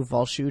can't move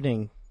while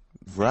shooting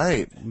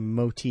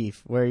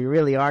motif, where you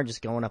really are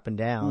just going up and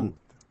down. Ooh,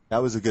 that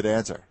was a good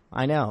answer.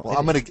 I know. Well,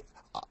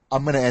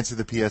 I'm gonna answer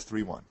the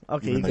PS3 one.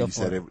 Okay, you go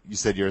for it. You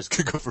said yours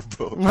could go for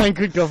both. Mine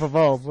could go for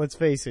both, let's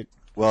face it.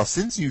 Well,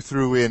 since you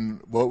threw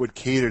in what would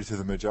cater to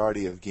the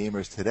majority of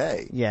gamers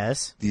today,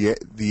 yes,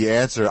 the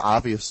answer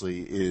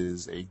obviously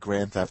is a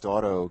Grand Theft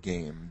Auto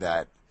game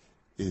that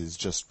is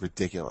just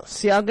ridiculous.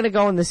 See, I'm going to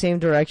go in the same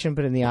direction,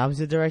 but in the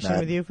opposite direction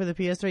with you for the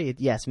PS3.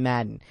 Yes,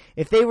 Madden.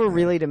 If they were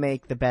really to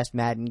make the best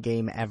Madden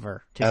game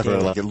ever,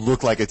 like it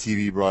looked like a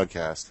TV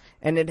broadcast,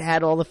 and it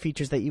had all the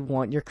features that you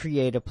want, your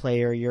creative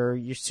player, your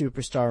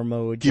superstar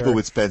mode, people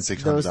would spend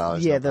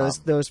 $600. Yeah,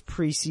 those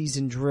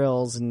preseason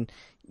drills and.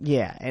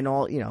 Yeah, and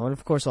all, and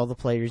of course all the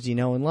players you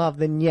know and love,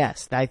 then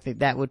yes, I think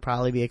that would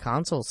probably be a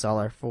console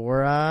seller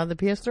for the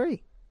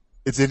PS3.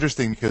 It's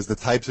interesting because the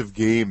types of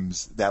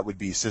games that would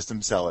be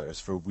system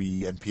sellers for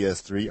Wii and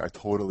PS3 are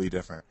totally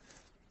different.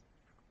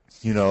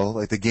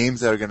 Like the games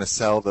that are going to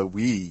sell the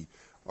Wii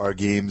are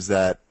games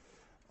that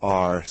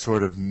are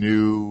sort of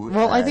new.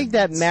 Well, I think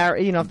that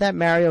if that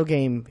Mario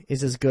game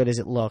is as good as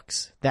it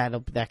looks, that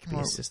could be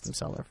a system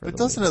seller for. But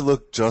doesn't it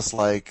look just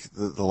like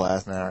the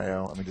last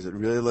Mario? I mean, does it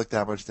really look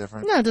that much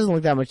different? No, it doesn't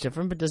look that much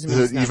different, but does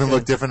it even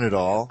look different at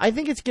all? I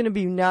think it's going to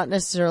be not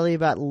necessarily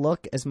about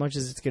look as much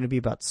as it's going to be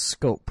about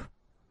scope.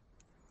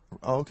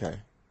 Oh, okay.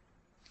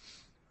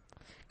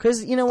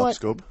 Because what?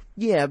 Scope?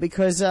 Yeah,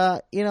 because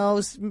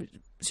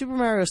Super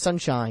Mario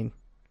Sunshine.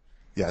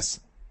 Yes.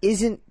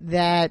 Isn't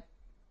that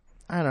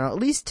I don't know, at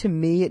least to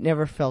me, it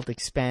never felt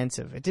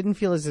expansive. It didn't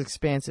feel as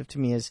expansive to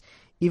me as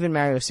even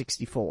Mario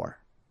 64.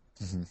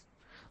 Mm-hmm.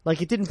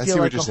 Like, it didn't feel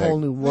like a whole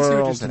new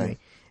world to me.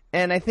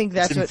 And I think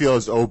that's it didn't feel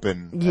as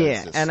open.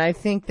 Yeah, and I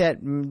think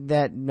that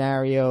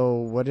Mario,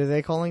 what are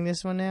they calling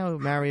this one now?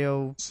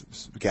 Mario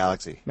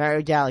Galaxy.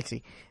 Mario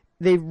Galaxy.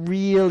 They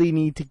really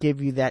need to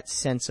give you that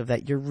sense of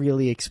that you're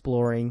really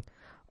exploring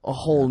a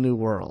whole new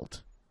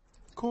world.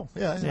 Cool.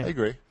 Yeah, I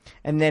agree.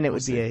 And then it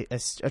would be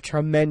a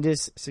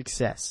tremendous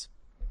success.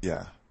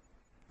 Yeah.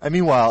 And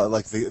meanwhile,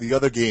 like the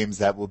other games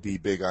that will be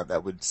big on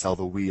that would sell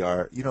the Wii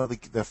are, you know,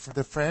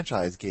 the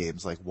franchise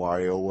games like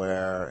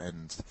WarioWare,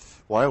 and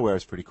WarioWare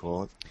is pretty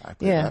cool. I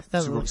played that.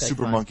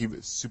 Super Monkey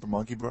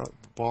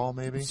Ball,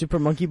 maybe. Super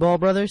Monkey Ball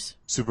Brothers.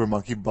 Super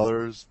Monkey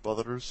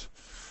Brothers.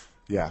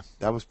 Yeah,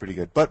 that was pretty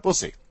good, but we'll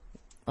see.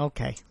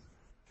 Okay.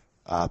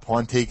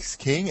 Pawn Takes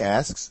King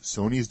asks,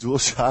 Sony's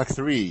DualShock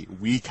 3,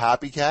 Wii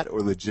copycat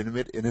or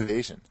legitimate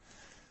innovation?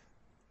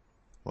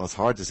 Well, it's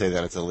hard to say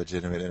that it's a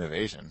legitimate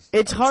innovation.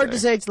 It's hard to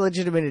say it's a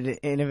legitimate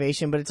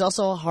innovation, but it's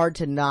also hard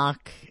to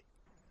knock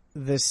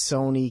the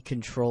Sony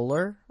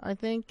controller, I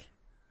think.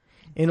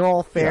 In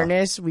all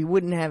fairness, we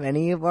wouldn't have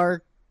any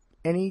controllers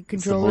like that. It's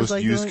the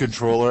most used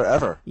controller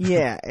ever.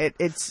 Yeah,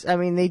 I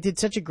mean, they did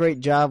such a great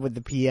job with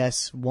the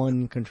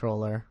PS1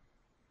 controller.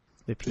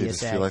 The PSX. They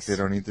just feel like they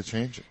don't need to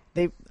change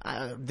it.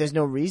 There's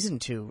no reason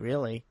to,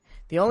 really.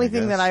 The only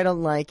thing that I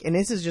don't like, and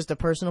this is just a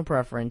personal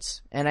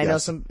preference, and I know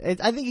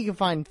I think you can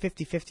find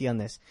 50-50 on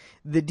this.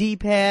 The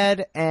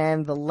D-pad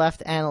and the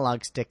left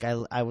analog stick,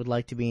 I would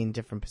like to be in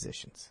different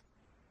positions.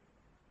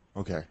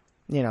 Okay.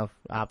 You know,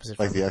 opposite.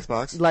 Like the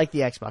Xbox? Like the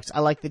Xbox. I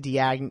like the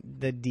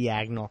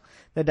diagonal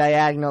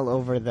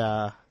over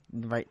the,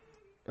 right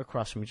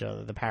across from each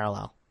other, the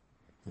parallel.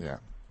 Yeah.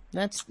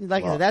 That's,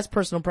 I said, that's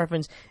personal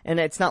preference, and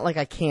it's not like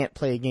I can't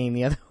play a game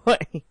the other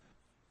way.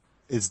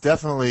 It's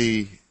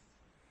definitely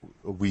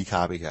a Wii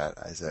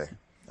copycat, I say.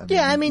 I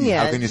mean,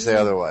 How can you say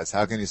otherwise?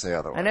 I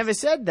never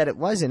said that it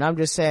wasn't. I'm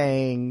just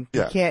saying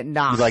you can't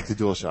knock. You like the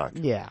DualShock.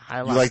 Yeah,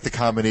 you like the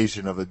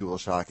combination of the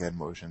DualShock and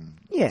motion.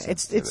 Yeah,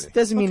 it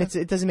doesn't mean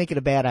it doesn't make it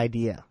a bad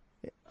idea.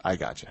 I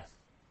gotcha.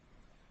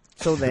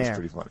 So there. It's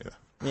pretty funny though.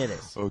 It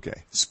is.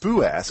 Okay.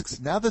 Spoo asks,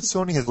 now that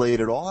Sony has laid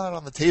it all out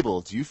on the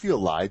table, do you feel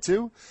lied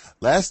to?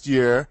 Last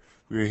year,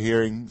 we were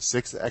hearing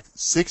six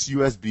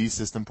USB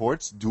system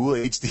ports, dual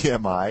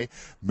HDMI,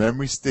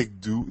 memory stick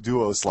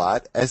duo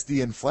slot,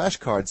 SD and flash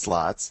card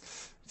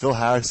slots. Phil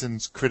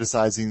Harrison's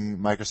criticizing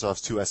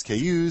Microsoft's 2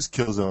 SKUs,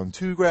 Killzone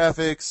 2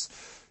 graphics.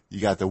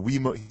 You got the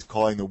Wiimote, he's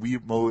calling the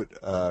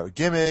Wiimote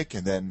gimmick,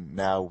 and then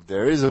now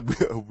there is a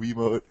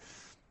Wiimote.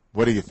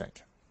 What do you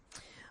think?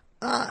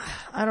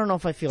 I don't know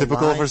if I feel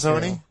typical for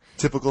Sony.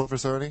 Typical for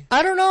Sony?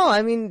 I don't know.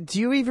 I mean, do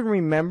you even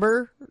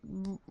remember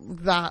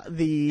Yeah,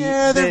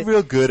 they're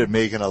real good at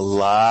making a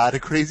lot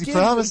of crazy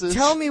promises.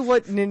 Tell me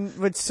what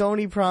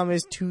Sony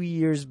promised 2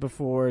 years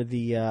before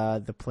the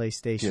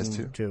PlayStation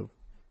PS2. 2.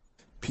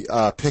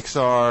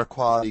 Pixar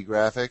quality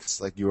graphics,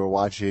 like you were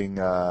watching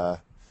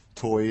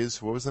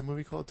Toys. What was that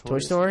movie called? Toy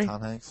Story?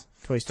 Tom Hanks?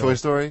 Toy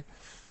Story.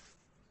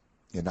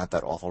 Yeah, not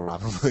that awful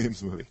Robin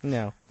Williams movie.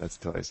 No. That's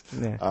Toys.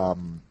 Yeah.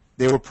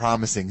 They were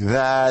promising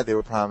that. They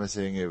were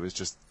promising it was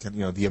just,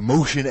 the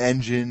emotion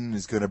engine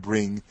is going to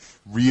bring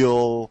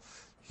real,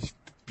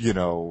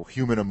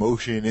 human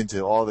emotion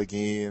into all the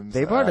games.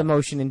 They brought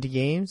emotion into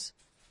games.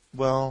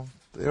 Well,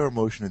 they were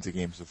emotion into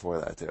games before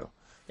that, too.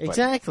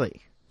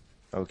 Exactly.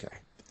 But, okay.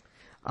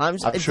 I'm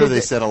sure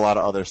they said a lot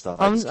of other stuff.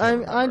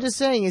 I'm just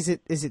saying, is it,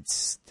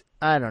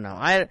 I don't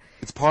know.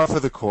 It's par for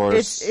the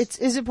course.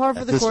 Is it par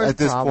for the course? At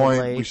this Probably.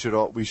 point,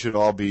 we should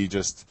all be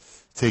just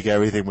take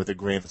everything with a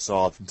grain of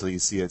salt until you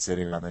see it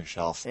sitting on the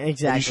shelf.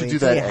 Exactly. And you should do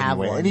that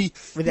anyway.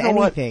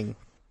 Anything.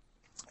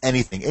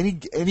 Anything.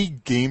 Any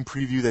game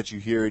preview that you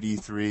hear at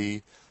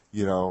E3,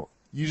 you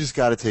just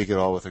got to take it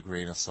all with a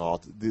grain of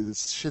salt.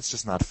 This shit's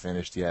just not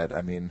finished yet.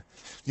 I mean,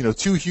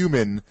 Too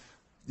Human,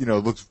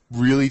 looks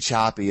really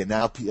choppy, and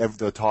now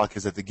the talk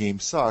is that the game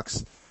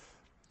sucks.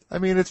 I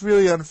mean, it's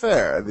really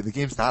unfair. I mean, the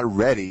game's not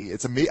ready.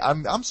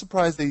 I'm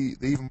surprised they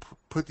even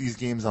put these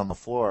games on the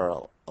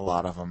floor, a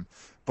lot of them.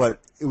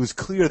 But it was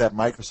clear that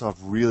Microsoft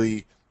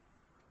really,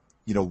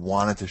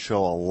 wanted to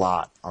show a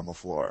lot on the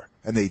floor.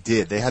 And they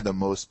did. They had the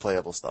most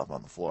playable stuff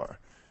on the floor.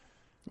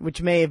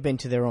 Which may have been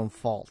to their own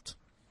fault.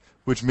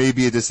 Which may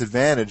be a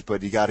disadvantage,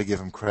 but you got to give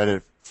them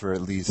credit for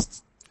at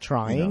least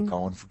trying,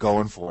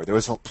 going for it. There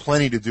was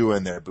plenty to do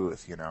in their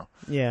booth,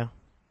 Yeah.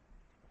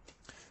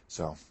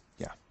 So,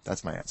 yeah,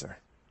 that's my answer.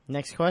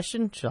 Next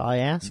question, shall I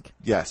ask?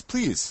 Yes,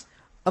 please.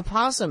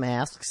 Opossum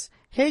asks,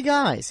 hey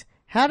guys,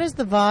 how does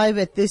the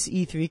vibe at this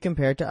E3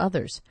 compare to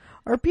others?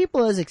 Are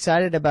people as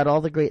excited about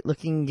all the great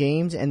looking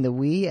games and the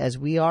Wii as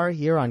we are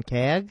here on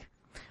CAG?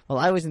 Well,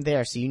 I wasn't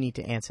there, so you need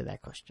to answer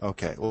that question.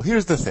 Okay, well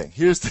here's the thing.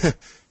 Here's the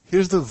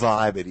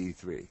vibe at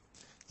E3.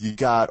 You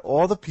got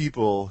all the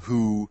people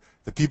who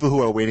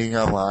are waiting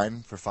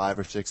online for 5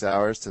 or 6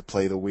 hours to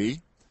play the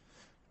Wii.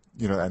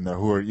 And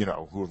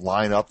who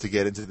line up to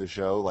get into the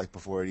show like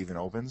before it even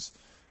opens.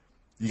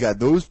 You got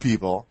those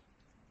people,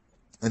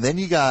 and then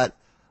you got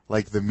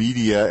like the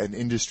media and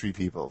industry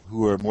people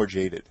who are more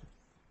jaded.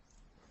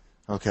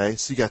 Okay,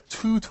 so you got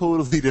two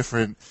totally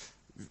different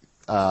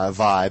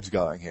vibes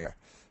going here.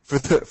 For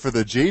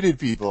the jaded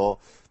people,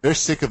 they're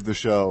sick of the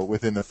show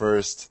within the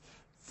first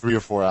 3 or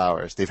 4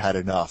 hours. They've had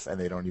enough, and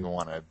they don't even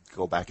want to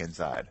go back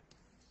inside.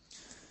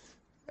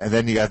 And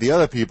then you got the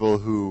other people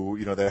who,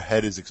 their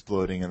head is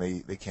exploding,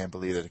 and they can't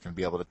believe that they're going to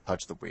be able to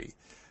touch the Wii.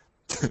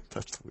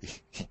 Touch the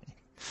Wii.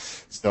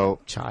 So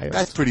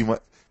that's pretty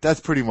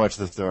much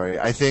the story.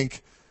 I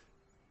think,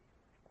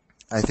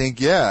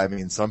 yeah. I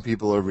mean, some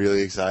people are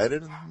really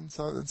excited,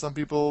 and some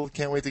people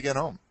can't wait to get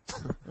home.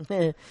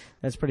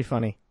 That's pretty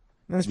funny.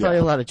 There's probably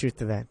a lot of truth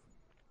to that.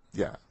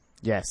 Yeah.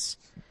 Yes.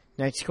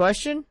 Next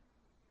question.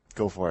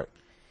 Go for it.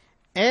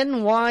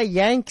 NY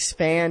Yanks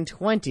fan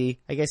 20.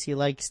 I guess he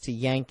likes to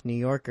yank New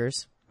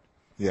Yorkers.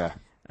 Yeah.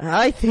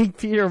 I think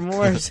Peter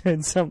Moore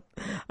said some.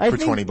 For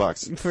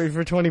 $20. For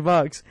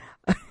 $20.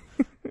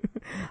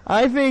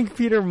 I think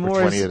Peter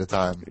Moore. 20 at a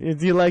time.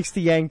 He likes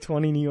to yank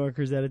 20 New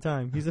Yorkers at a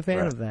time. He's a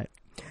fan of that.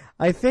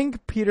 I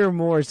think Peter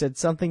Moore said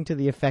something to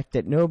the effect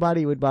that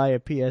nobody would buy a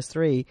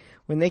PS3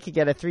 when they could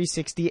get a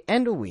 360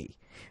 and a Wii.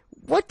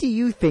 What do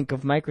you think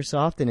of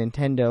Microsoft and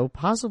Nintendo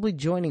possibly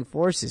joining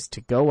forces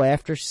to go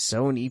after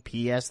Sony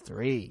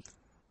PS3?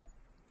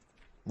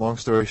 Long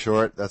story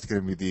short, that's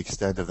going to be the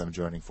extent of them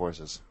joining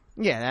forces.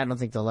 Yeah, I don't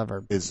think they'll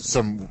ever. Is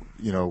some,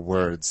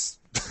 words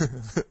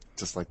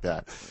just like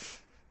that.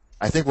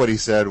 I think what he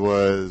said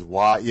was,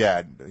 why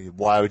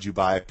would you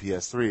buy a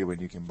PS3 when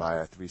you can buy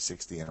a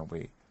 360 and a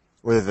Wii?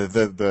 Or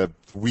the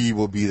Wii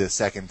will be the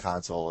second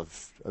console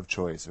of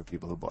choice for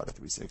people who bought a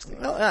 360.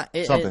 Well,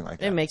 something like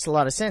that. It makes a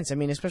lot of sense. I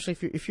mean, especially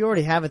if you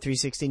already have a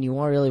 360 and you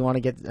really want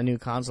to get a new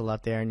console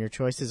out there, and your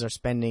choices are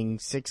spending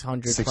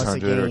 $600 plus a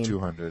game, or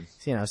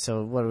 $200.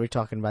 So what are we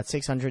talking about?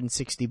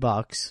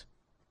 $660.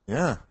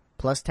 Yeah.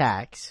 Plus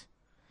tax.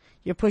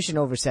 You're pushing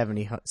over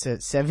 70 hundred.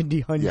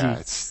 Yeah,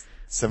 it's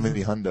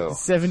 70 hundo.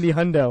 70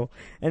 hundo.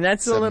 And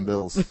that's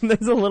bills.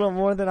 That's a little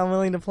more than I'm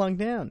willing to plunk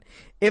down.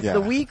 If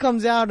the Wii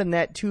comes out in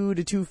that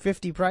 $200 to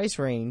 $250 price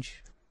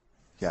range.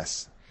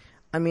 Yes.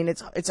 I mean,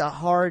 it's a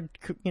hard,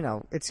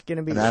 it's going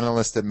to be. An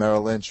analyst at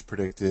Merrill Lynch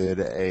predicted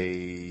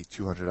a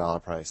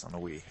 $200 price on a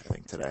Wii, I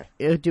think,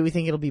 today. Do we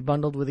think it'll be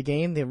bundled with a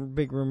game? The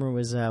big rumor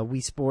was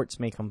Wii Sports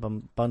may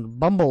come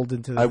bumbled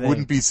into the thing. I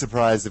wouldn't be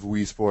surprised if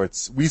Wii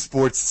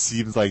Sports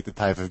seems like the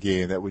type of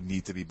game that would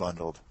need to be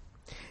bundled.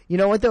 You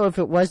know what, though? If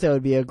it was, that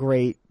would be a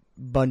great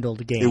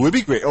bundled game. It would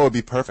be great. Oh, it would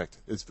be perfect.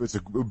 It would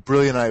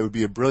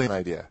be a brilliant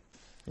idea.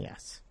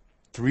 Yes.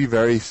 3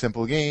 very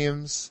simple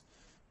games,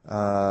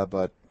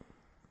 but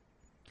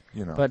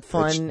but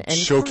fun and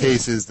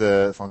showcases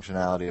the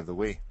functionality of the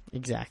Wii.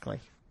 Exactly.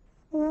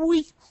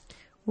 Wii.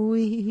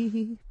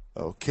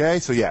 Okay,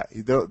 so yeah,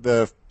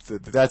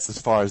 that's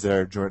as far as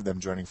them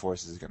joining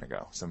forces is going to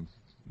go. Some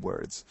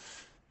words.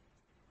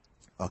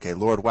 Okay,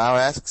 Lord Wow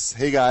asks,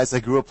 hey guys, I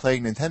grew up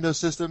playing Nintendo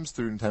systems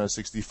through Nintendo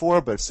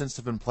 64, but since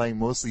have been playing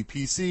mostly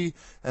PC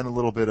and a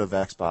little bit of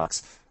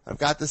Xbox. I've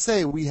got to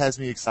say, Wii has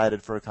me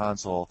excited for a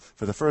console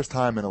for the first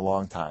time in a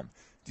long time.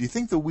 Do you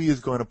think the Wii is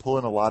going to pull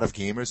in a lot of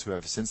gamers who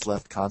have since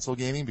left console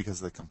gaming because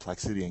of the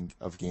complexity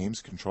of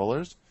games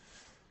controllers?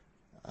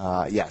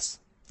 Yes,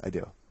 I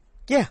do.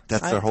 Yeah.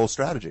 That's their whole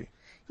strategy.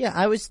 Yeah,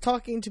 I was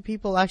talking to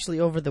people actually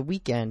over the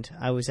weekend.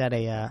 I was at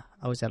a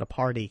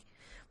party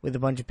with a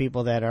bunch of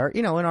people that are,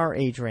 in our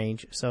age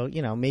range. So,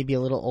 maybe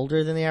a little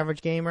older than the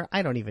average gamer.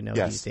 I don't even know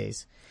these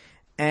days.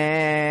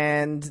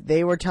 And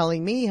they were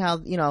telling me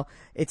how,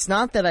 it's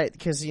not that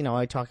because,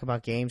 I talk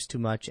about games too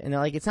much. And they're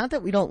like, it's not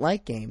that we don't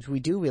like games. We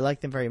do. We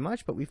like them very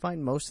much. But we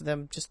find most of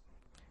them just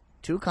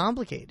too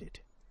complicated.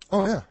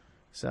 Oh, yeah.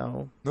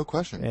 So. No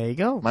question. There you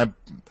go.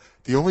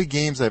 The only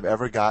games I've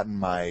ever gotten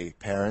my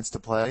parents to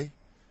play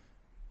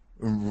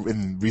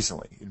in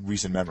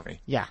recent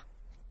memory. Yeah.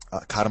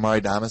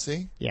 Katamari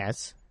Damacy.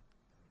 Yes.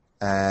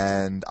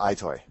 And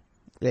iToy.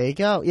 There you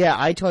go. Yeah,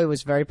 iToy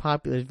was very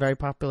popular. It was very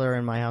popular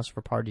in my house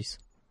for parties.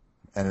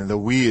 And the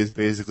Wii is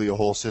basically a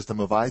whole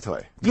system of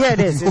iToy. Yeah, it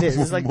is. It is.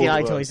 It's like the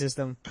iToy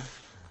system.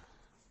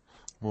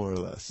 More or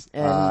less.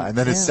 And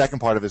then his second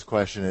part of his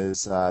question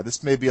is,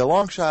 this may be a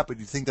long shot, but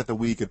do you think that the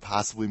Wii could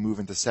possibly move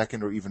into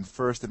second or even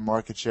first in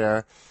market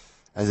share?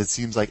 As it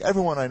seems like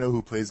everyone I know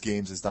who plays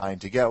games is dying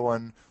to get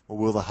one, or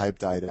will the hype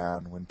die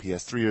down when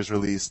PS3 is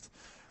released?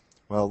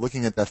 Well,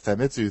 looking at that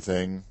Famitsu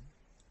thing,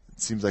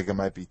 it seems like it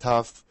might be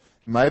tough.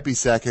 It might be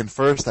second.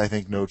 First, I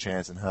think no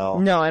chance in hell.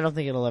 No, I don't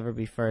think it'll ever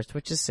be first,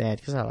 which is sad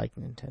because I like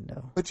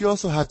Nintendo. But you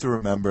also have to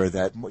remember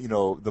that,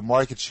 the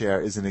market share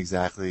isn't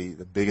exactly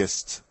the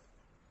biggest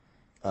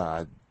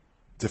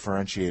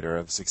differentiator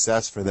of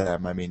success for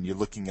them. I mean, you're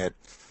looking at,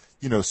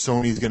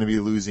 Sony's going to be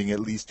losing at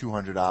least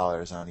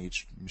 $200 on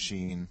each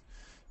machine.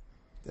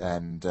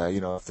 And,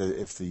 if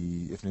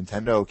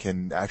Nintendo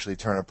can actually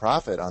turn a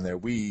profit on their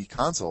Wii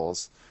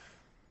consoles,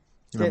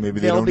 maybe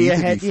they don't need to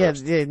be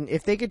first. Yeah,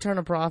 if they could turn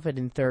a profit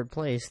in third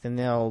place, then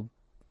they'll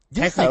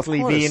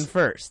technically be in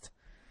first.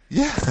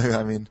 Yeah,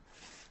 I mean,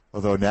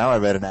 Although now I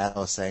read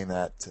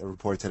a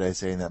report today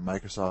saying that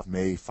Microsoft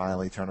may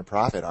finally turn a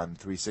profit on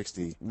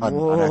 360 on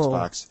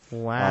Xbox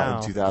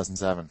in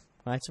 2007.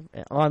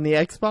 On the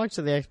Xbox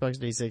or the Xbox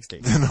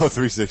 360? No,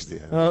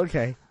 360. Oh,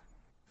 okay.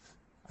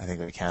 I think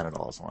they count it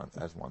all as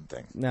one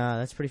thing. No,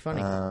 that's pretty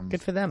funny.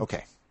 Good for them.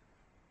 Okay.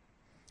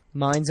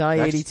 Mine's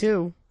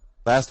I-82.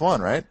 Last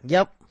one, right?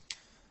 Yep.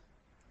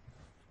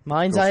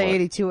 Mine's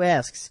I-82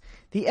 asks,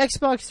 the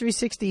Xbox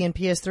 360 and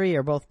PS3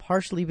 are both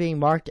partially being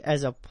marked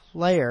as a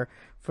player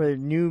for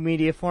new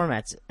media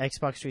formats.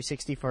 Xbox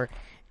 360 for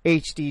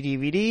HD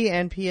DVD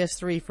and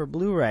PS3 for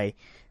Blu-ray.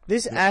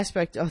 This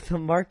aspect of the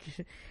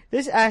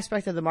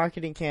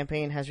marketing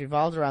campaign has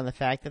revolved around the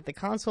fact that the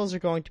consoles are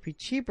going to be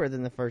cheaper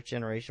than the first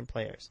generation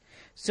players.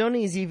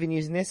 Sony is even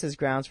using this as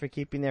grounds for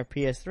keeping their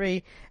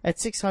PS3 at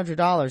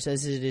 $600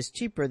 as it is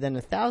cheaper than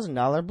a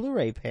 $1,000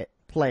 Blu-ray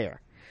player.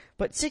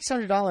 But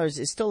 $600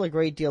 is still a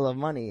great deal of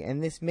money,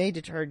 and this may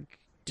deter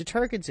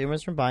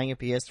consumers from buying a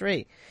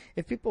PS3.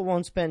 If people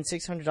won't spend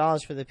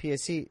 $600 for the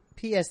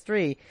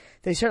PS3,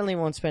 they certainly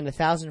won't spend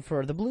 $1,000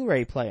 for the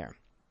Blu-ray player.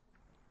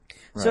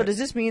 Right. So does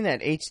this mean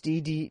that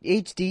HD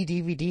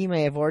DVD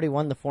may have already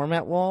won the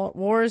format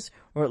wars,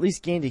 or at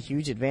least gained a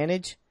huge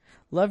advantage?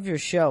 Love your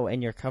show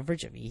and your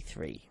coverage of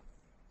E3.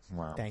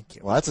 Wow. Thank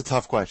you. Well, that's a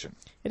tough question.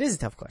 It is a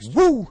tough question.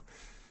 Woo!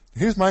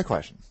 Here's my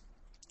question.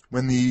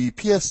 When the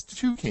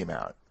PS2 came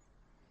out,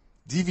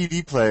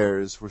 DVD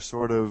players were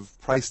sort of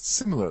priced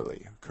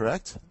similarly,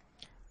 correct?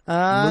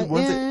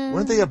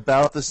 Weren't they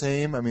about the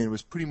same? I mean, it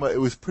was pretty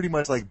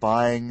much like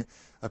buying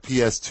a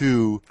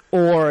PS2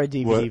 or a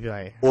DVD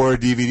player. Or a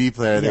DVD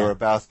player. Yeah. They were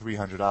about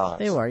 $300.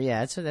 They were,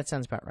 yeah. So that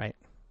sounds about right.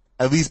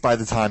 At least by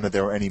the time that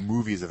there were any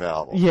movies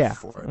available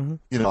for it.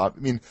 Mm-hmm. I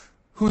mean,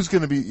 who's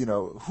going to be,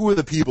 who are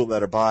the people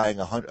that are buying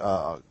going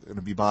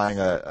to be buying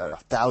a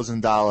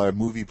 $1,000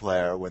 movie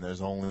player when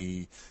there's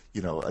only,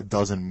 a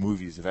dozen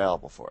movies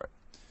available for it?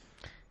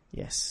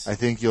 Yes. I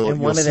think you'll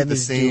see the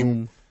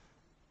same.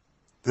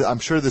 I'm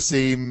sure the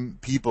same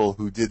people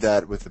who did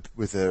that with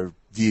a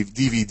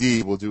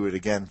DVD will do it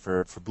again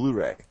for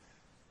Blu-ray.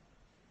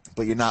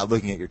 But you're not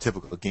looking at your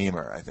typical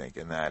gamer, I think,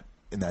 in that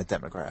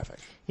demographic.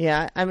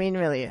 Yeah, I mean,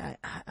 really,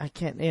 I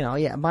can't.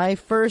 My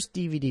first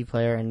DVD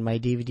player and my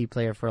DVD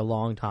player for a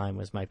long time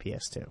was my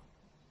PS2.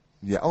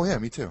 Yeah. Oh, yeah.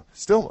 Me too.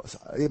 Still,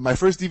 my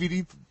first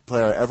DVD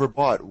player I ever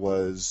bought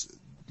was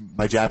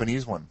my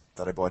Japanese one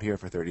that I bought here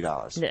for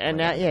 $30.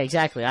 And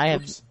exactly. I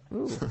have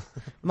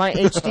my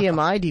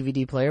HDMI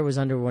DVD player was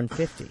under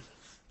 $150.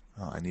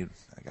 Oh, I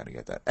got to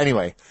get that.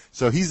 Anyway,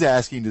 so he's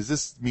asking, does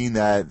this mean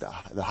that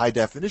the high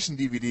definition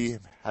DVD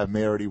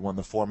may already won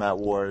the format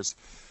wars?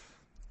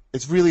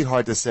 It's really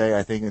hard to say,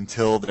 I think,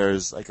 until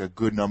there's like a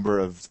good number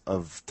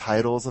of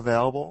titles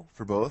available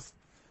for both.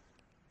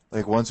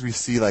 Like once we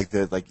see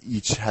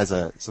each has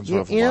some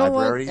sort of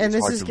library, it's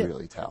hard to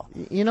really tell.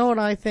 You know what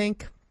I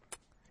think?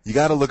 You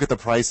got to look at the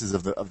prices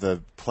of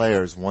the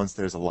players once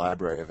there's a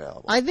library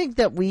available. I think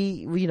that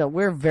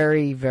we're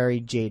very, very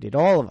jaded.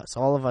 All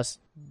of us,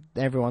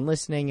 everyone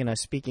listening and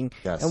us speaking,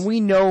 yes. And we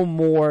know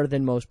more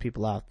than most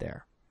people out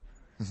there.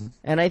 Mm-hmm.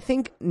 And I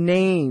think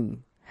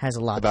name has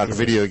a lot about to do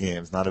video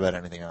games, not about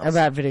anything else.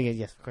 About video games,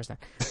 yes, of course not.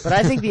 But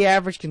I think the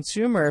average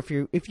consumer,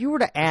 if you were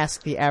to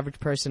ask the average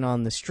person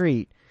on the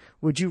street,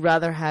 would you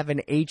rather have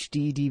an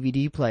HD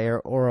DVD player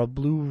or a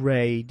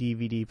Blu-ray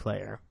DVD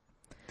player?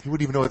 They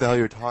wouldn't even know what the hell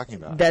you're talking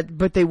about.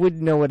 But they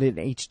would know what an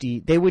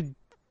HD. They would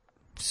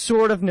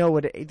sort of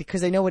know because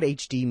they know what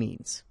HD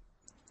means.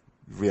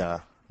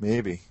 Yeah,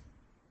 maybe.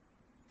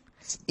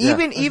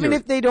 Even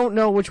if they don't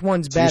know which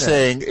one's better. You're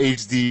saying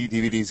HD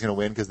DVD is going to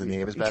win because the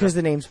name is better? Because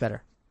the name's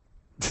better.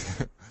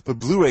 But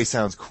Blu-ray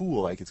sounds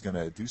cool, like it's going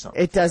to do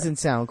something. It doesn't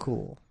sound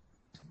cool.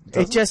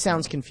 It just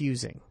sounds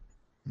confusing.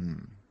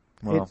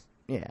 Well,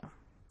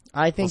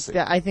 I think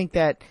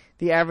that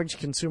the average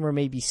consumer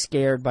may be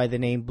scared by the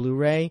name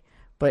Blu-ray,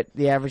 but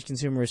the average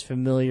consumer is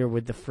familiar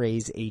with the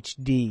phrase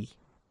HD.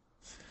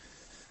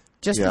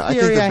 Just the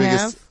theory I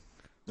have.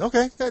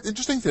 Okay, that's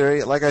interesting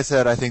theory. Like I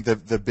said, I think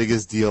the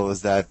biggest deal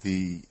is that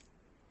it's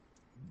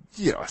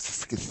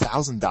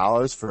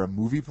 $1,000 for a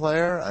movie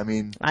player. I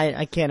mean,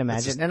 I can't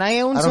imagine. And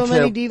I own so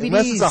many DVDs.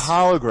 Unless it's a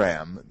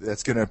hologram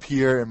that's going to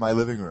appear in my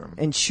living room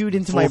and shoot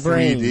into my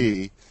brain.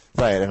 3D,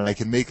 right? And I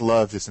can make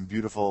love to some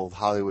beautiful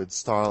Hollywood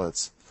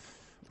starlets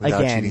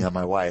without cheating on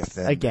my wife.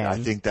 Then I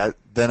think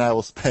then I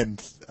will spend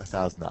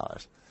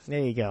 $1,000. There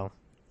you go.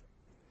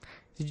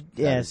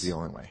 That's the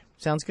only way.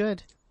 Sounds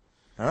good.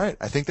 All right,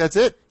 I think that's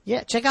it.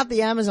 Yeah, check out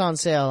the Amazon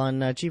sale on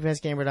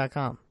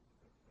cheapassgamer.com.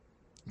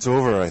 It's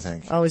over, I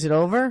think. Oh, is it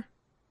over?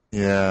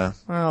 Yeah.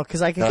 Oh, because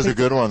that was a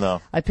good one,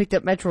 though. I picked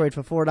up Metroid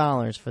for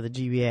 $4 for the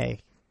GBA.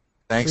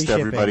 Thanks to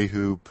everybody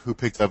who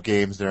picked up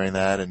games during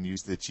that and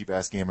used the Cheap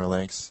Ass Gamer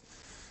links,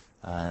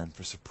 and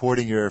for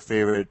supporting your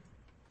favorite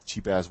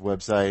cheap ass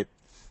website.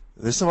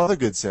 There's some other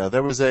good sale.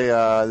 There's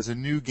a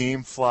new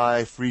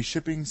GameFly free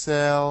shipping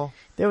sale.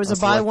 There was a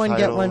buy one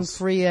get one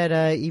free at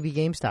EB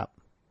GameStop.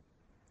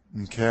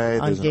 Okay,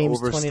 on there's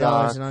games an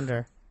overstock. $20 and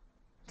under.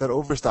 That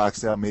overstock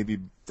sale may be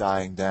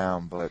dying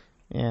down, but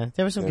yeah,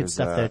 there was some good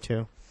stuff there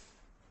too.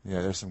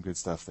 Yeah, there's some good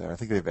stuff there. I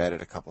think they've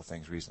added a couple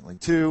things recently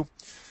too.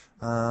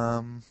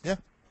 Yeah.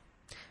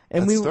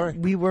 And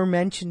we were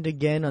mentioned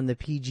again on the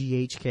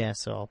PGH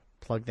cast, so I'll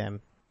plug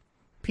them.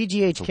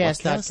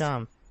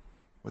 PGHcast.com.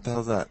 What the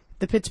hell is that?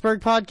 The Pittsburgh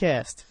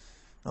podcast.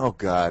 Oh,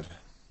 God.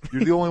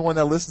 You're the only one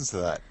that listens to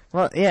that.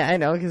 Well, yeah, I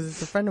know, because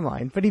it's a friend of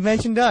mine. But he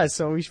mentioned us,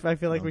 so I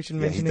feel like we should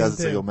mention him, he does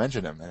it, so you'll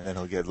mention him, and then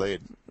he'll get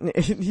laid.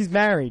 He's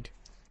married.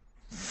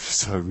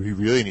 So he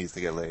really needs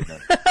to get laid now.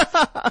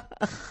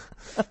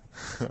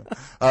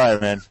 All right,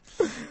 man.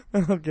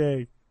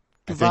 Okay.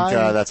 Goodbye. I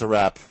think that's a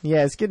wrap.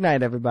 Yes, good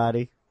night,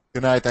 everybody.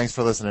 Good night. Thanks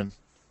for listening.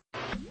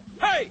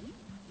 Hey!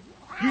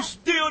 You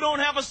still don't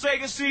have a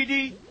Sega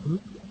CD? Huh?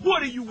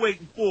 What are you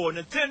waiting for?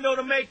 Nintendo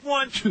to make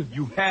one?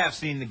 You have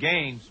seen the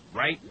games,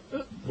 right?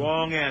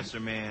 Wrong answer,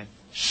 man.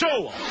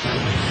 Show 'em!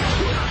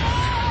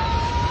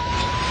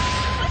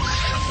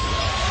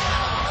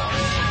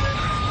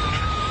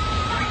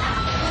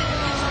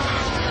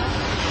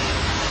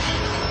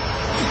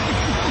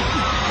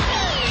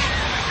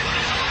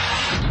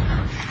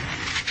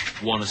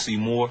 Want to see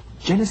more?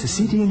 Genesis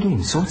CD and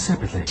games sold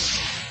separately.